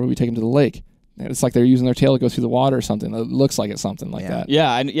Labradors, whenever we take them to the lake, it's like they're using their tail to go through the water or something. It looks like it's something like that.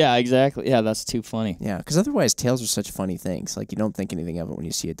 Yeah, exactly. Yeah, that's too funny. Yeah, because otherwise tails are such funny things. Like you don't think anything of it when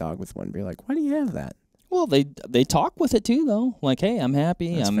you see a dog with one. But you're like, why do you have that? Well, they talk with it too, though. Like, hey, I'm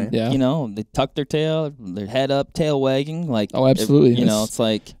happy. That's fair. You know, they tuck their tail, their head up, tail wagging. Like, oh, absolutely. You know, it's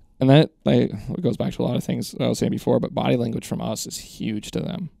like, and that it goes back to a lot of things I was saying before. But body language from us is huge to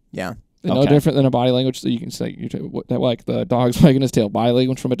them. Yeah, no different than a body language that you can say. Like the dog's wagging his tail. Body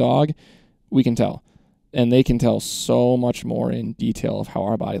language from a dog, we can tell, and they can tell so much more in detail of how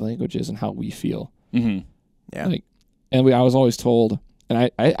our body language is and how we feel. Mm-hmm. Yeah, I was always told, and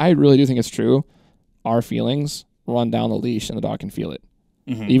I really do think it's true. Our feelings run down the leash, and the dog can feel it.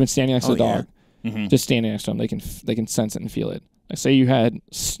 Mm-hmm. Even standing next to the dog, just standing next to them, they can sense it and feel it. Like say you had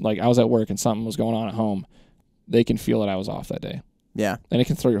like I was at work and something was going on at home, they can feel that I was off that day. Yeah, and it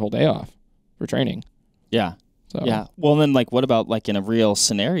can throw your whole day off for training. Yeah. So. Yeah. Well, then, like, what about like in a real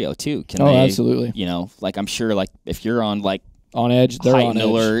scenario too? Can they, absolutely. You know, like I'm sure, like if you're on like on edge, they're on edge.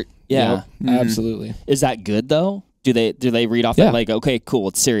 Alert. Yeah. Yep, absolutely. Is that good though? Do they read off that like, okay, cool,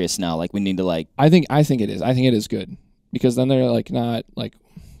 it's serious now, like we need to like I think it is. I think it is good. Because then they're like not like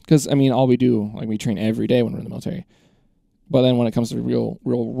because I mean all we do, like we train every day when we're in the military. But then when it comes to the real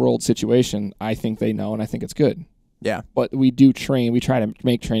world situation, I think they know and I think it's good. Yeah. But we do train, we try to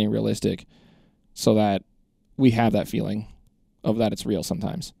make training realistic so that we have that feeling of that it's real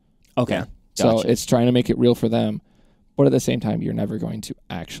sometimes. Okay. Yeah. So it's trying to make it real for them, but at the same time you're never going to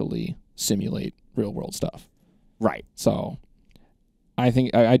actually simulate real world stuff. Right. So I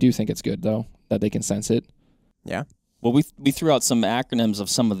do think it's good, though, that they can sense it. Yeah. Well, we threw out some acronyms of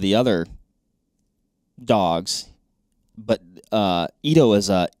some of the other dogs, but Ito is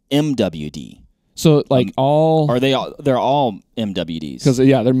a MWD. So, like they're all MWDs? Because,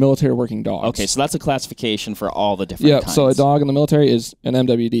 they're military working dogs. Okay, so that's a classification for all the different kinds. So a dog in the military is an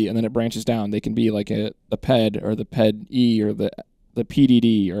MWD, and then it branches down. They can be like the PED or the PED-E or the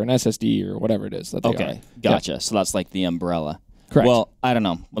PDD or an SSD or whatever it is that they are. Gotcha. Yeah. So that's like the umbrella. Correct. Well, I don't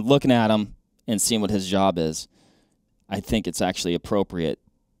know. But looking at him and seeing what his job is, I think it's actually appropriate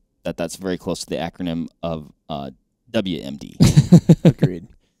that that's very close to the acronym of WMD.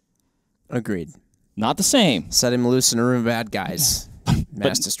 Agreed. Not the same. Set him loose in a room of bad guys.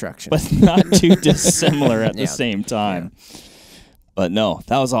 Mass destruction. But not too dissimilar at the same time. Yeah. But no,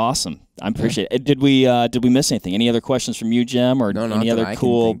 that was awesome. I appreciate it. Did we miss anything? Any other questions from you, Jim, or any other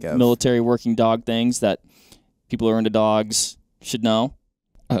cool military working dog things that people who are into dogs should know?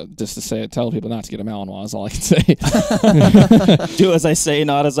 Just to tell people not to get a Malinois is all I can say. Do as I say,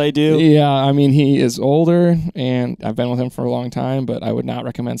 not as I do. Yeah, I mean, he is older, and I've been with him for a long time, but I would not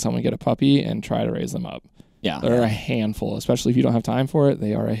recommend someone get a puppy and try to raise them up. Yeah. They're a handful, especially if you don't have time for it.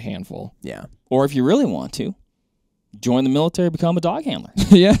 They are a handful. Yeah. Or if you really want to, join the military, become a dog handler.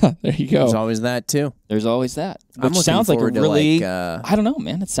 Yeah, there you go. There's always that, too. There's always that. Which sounds like a really, I don't know,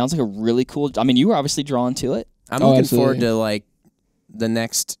 man. It sounds like a really cool, I mean, you were obviously drawn to it. I'm looking forward to, like, the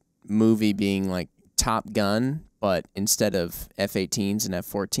next movie being like Top Gun, but instead of F-18s and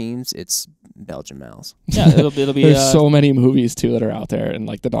F-14s, it's Belgium Mals. Yeah, it'll be. There's so many movies too that are out there, and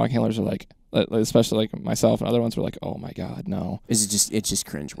like the dog handlers are like, especially like myself and other ones were like, oh my god, no. It's just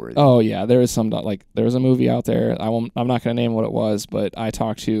cringeworthy. Oh yeah, there is there was a movie out there. I'm not gonna name what it was, but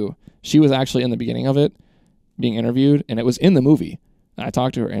she was actually in the beginning of it, being interviewed, and it was in the movie. And I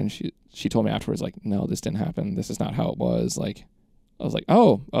talked to her, and she told me afterwards, like, no, this didn't happen. This is not how it was. Like, I was like,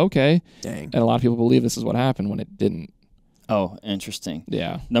 oh, okay. Dang. And a lot of people believe this is what happened when it didn't. Oh, interesting.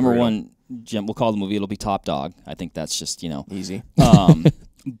 Yeah. Number one, Jim, we'll call the movie, it'll be Top Dog. I think that's just, easy.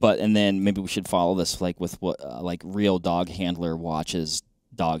 And then maybe we should follow this like with what like real dog handler watches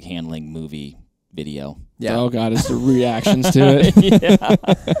dog handling movie video. Yeah. Oh god, it's the reactions to it. Yeah.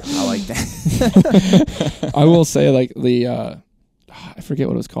 I like that. I will say, like, the I forget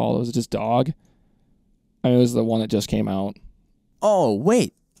what it was called. It was just dog. I mean, it was the one that just came out. Oh,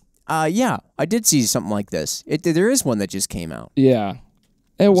 wait. Yeah, I did see something like this. There is one that just came out. Yeah.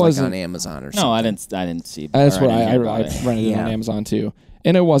 It was wasn't like on Amazon or something. No, I didn't see. That's what I I rented it on Amazon too,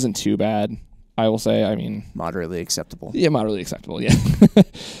 and it wasn't too bad. I will say. I mean, moderately acceptable. Yeah, moderately acceptable. Yeah,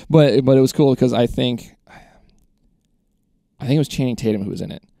 but it was cool because I think it was Channing Tatum who was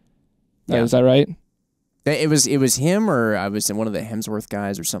in it. Yeah. Is that right? It was him, or I was one of the Hemsworth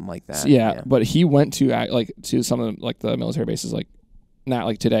guys or something like that. Yeah, but he went to some of the military bases not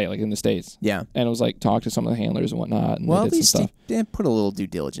like today, like in the States. Yeah. And it was talk to some of the handlers and whatnot. And well, they at did least some stuff. They put a little due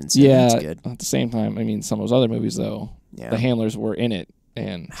diligence in. Yeah. That's good. At the same time, I mean, some of those other movies, though, the handlers were in it.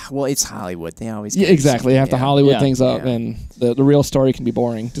 And well, it's Hollywood. They always exactly. They have to Hollywood things up, yeah. and the real story can be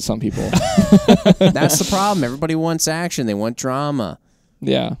boring to some people. That's the problem. Everybody wants action. They want drama.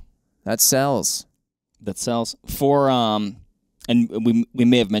 Yeah. That sells. That sells. For and we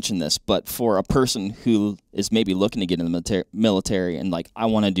may have mentioned this, but for a person who is maybe looking to get in the military and I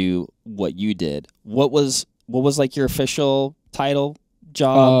want to do what you did, what was your official title,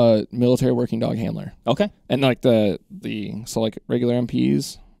 job? Military working dog handler. Okay. And so regular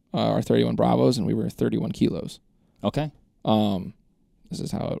MPs are 31 Bravos, and we were 31 kilos. Okay. This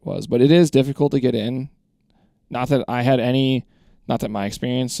is how it was, but it is difficult to get in. Not that my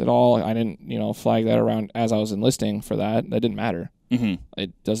experience at all, I didn't, flag that around as I was enlisting for that. That didn't matter. Mm-hmm.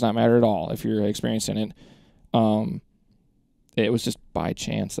 It does not matter at all if you're experienced in it. It was just by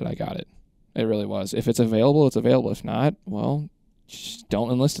chance that I got it. It really was. If it's available, it's available. If not, well, just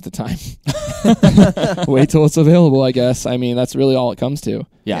don't enlist at the time. Wait till it's available, I guess. I mean, that's really all it comes to.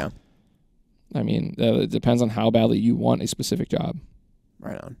 Yeah. I mean, it depends on how badly you want a specific job.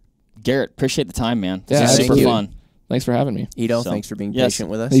 Right on. Garrett, appreciate the time, man. This Yeah, is super absolutely. fun. Thanks for having me. Ito, thanks for being Yes. patient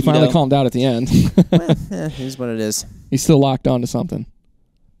with us. He finally Ito. calmed out at the end. Well, here's what it is. He's still locked on to something.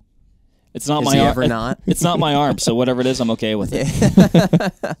 It's not Is my he arm. ever not? It's not my arm, so whatever it is, I'm okay with it.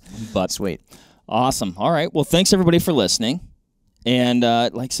 But Sweet. awesome. All right. Well, thanks everybody for listening. And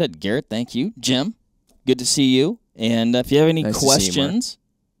like I said, Garrett, thank you. Jim, good to see you. And if you have any Nice to see you, Mark. questions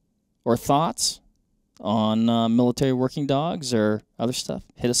or thoughts on military working dogs or other stuff,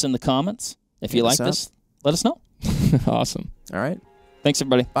 hit us in the comments. If you Hit us like up. this, let us know. Awesome. All right. Thanks,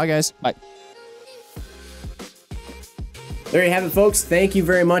 everybody. Bye, guys. Bye. There you have it, folks. Thank you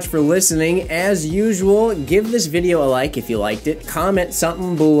very much for listening. As usual, give this video a like if you liked it, comment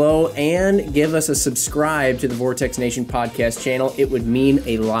something below, and give us a subscribe to the Vortex Nation podcast channel. It would mean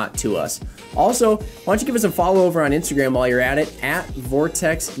a lot to us. Also, why don't you give us a follow over on Instagram while you're at it, at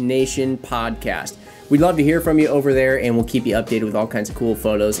Vortex Nation Podcast. We'd love to hear from you over there, and we'll keep you updated with all kinds of cool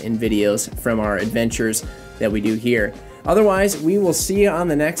photos and videos from our adventures that we do here. Otherwise, we will see you on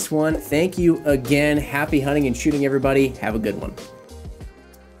the next one. Thank you again. Happy hunting and shooting, everybody. Have a good one.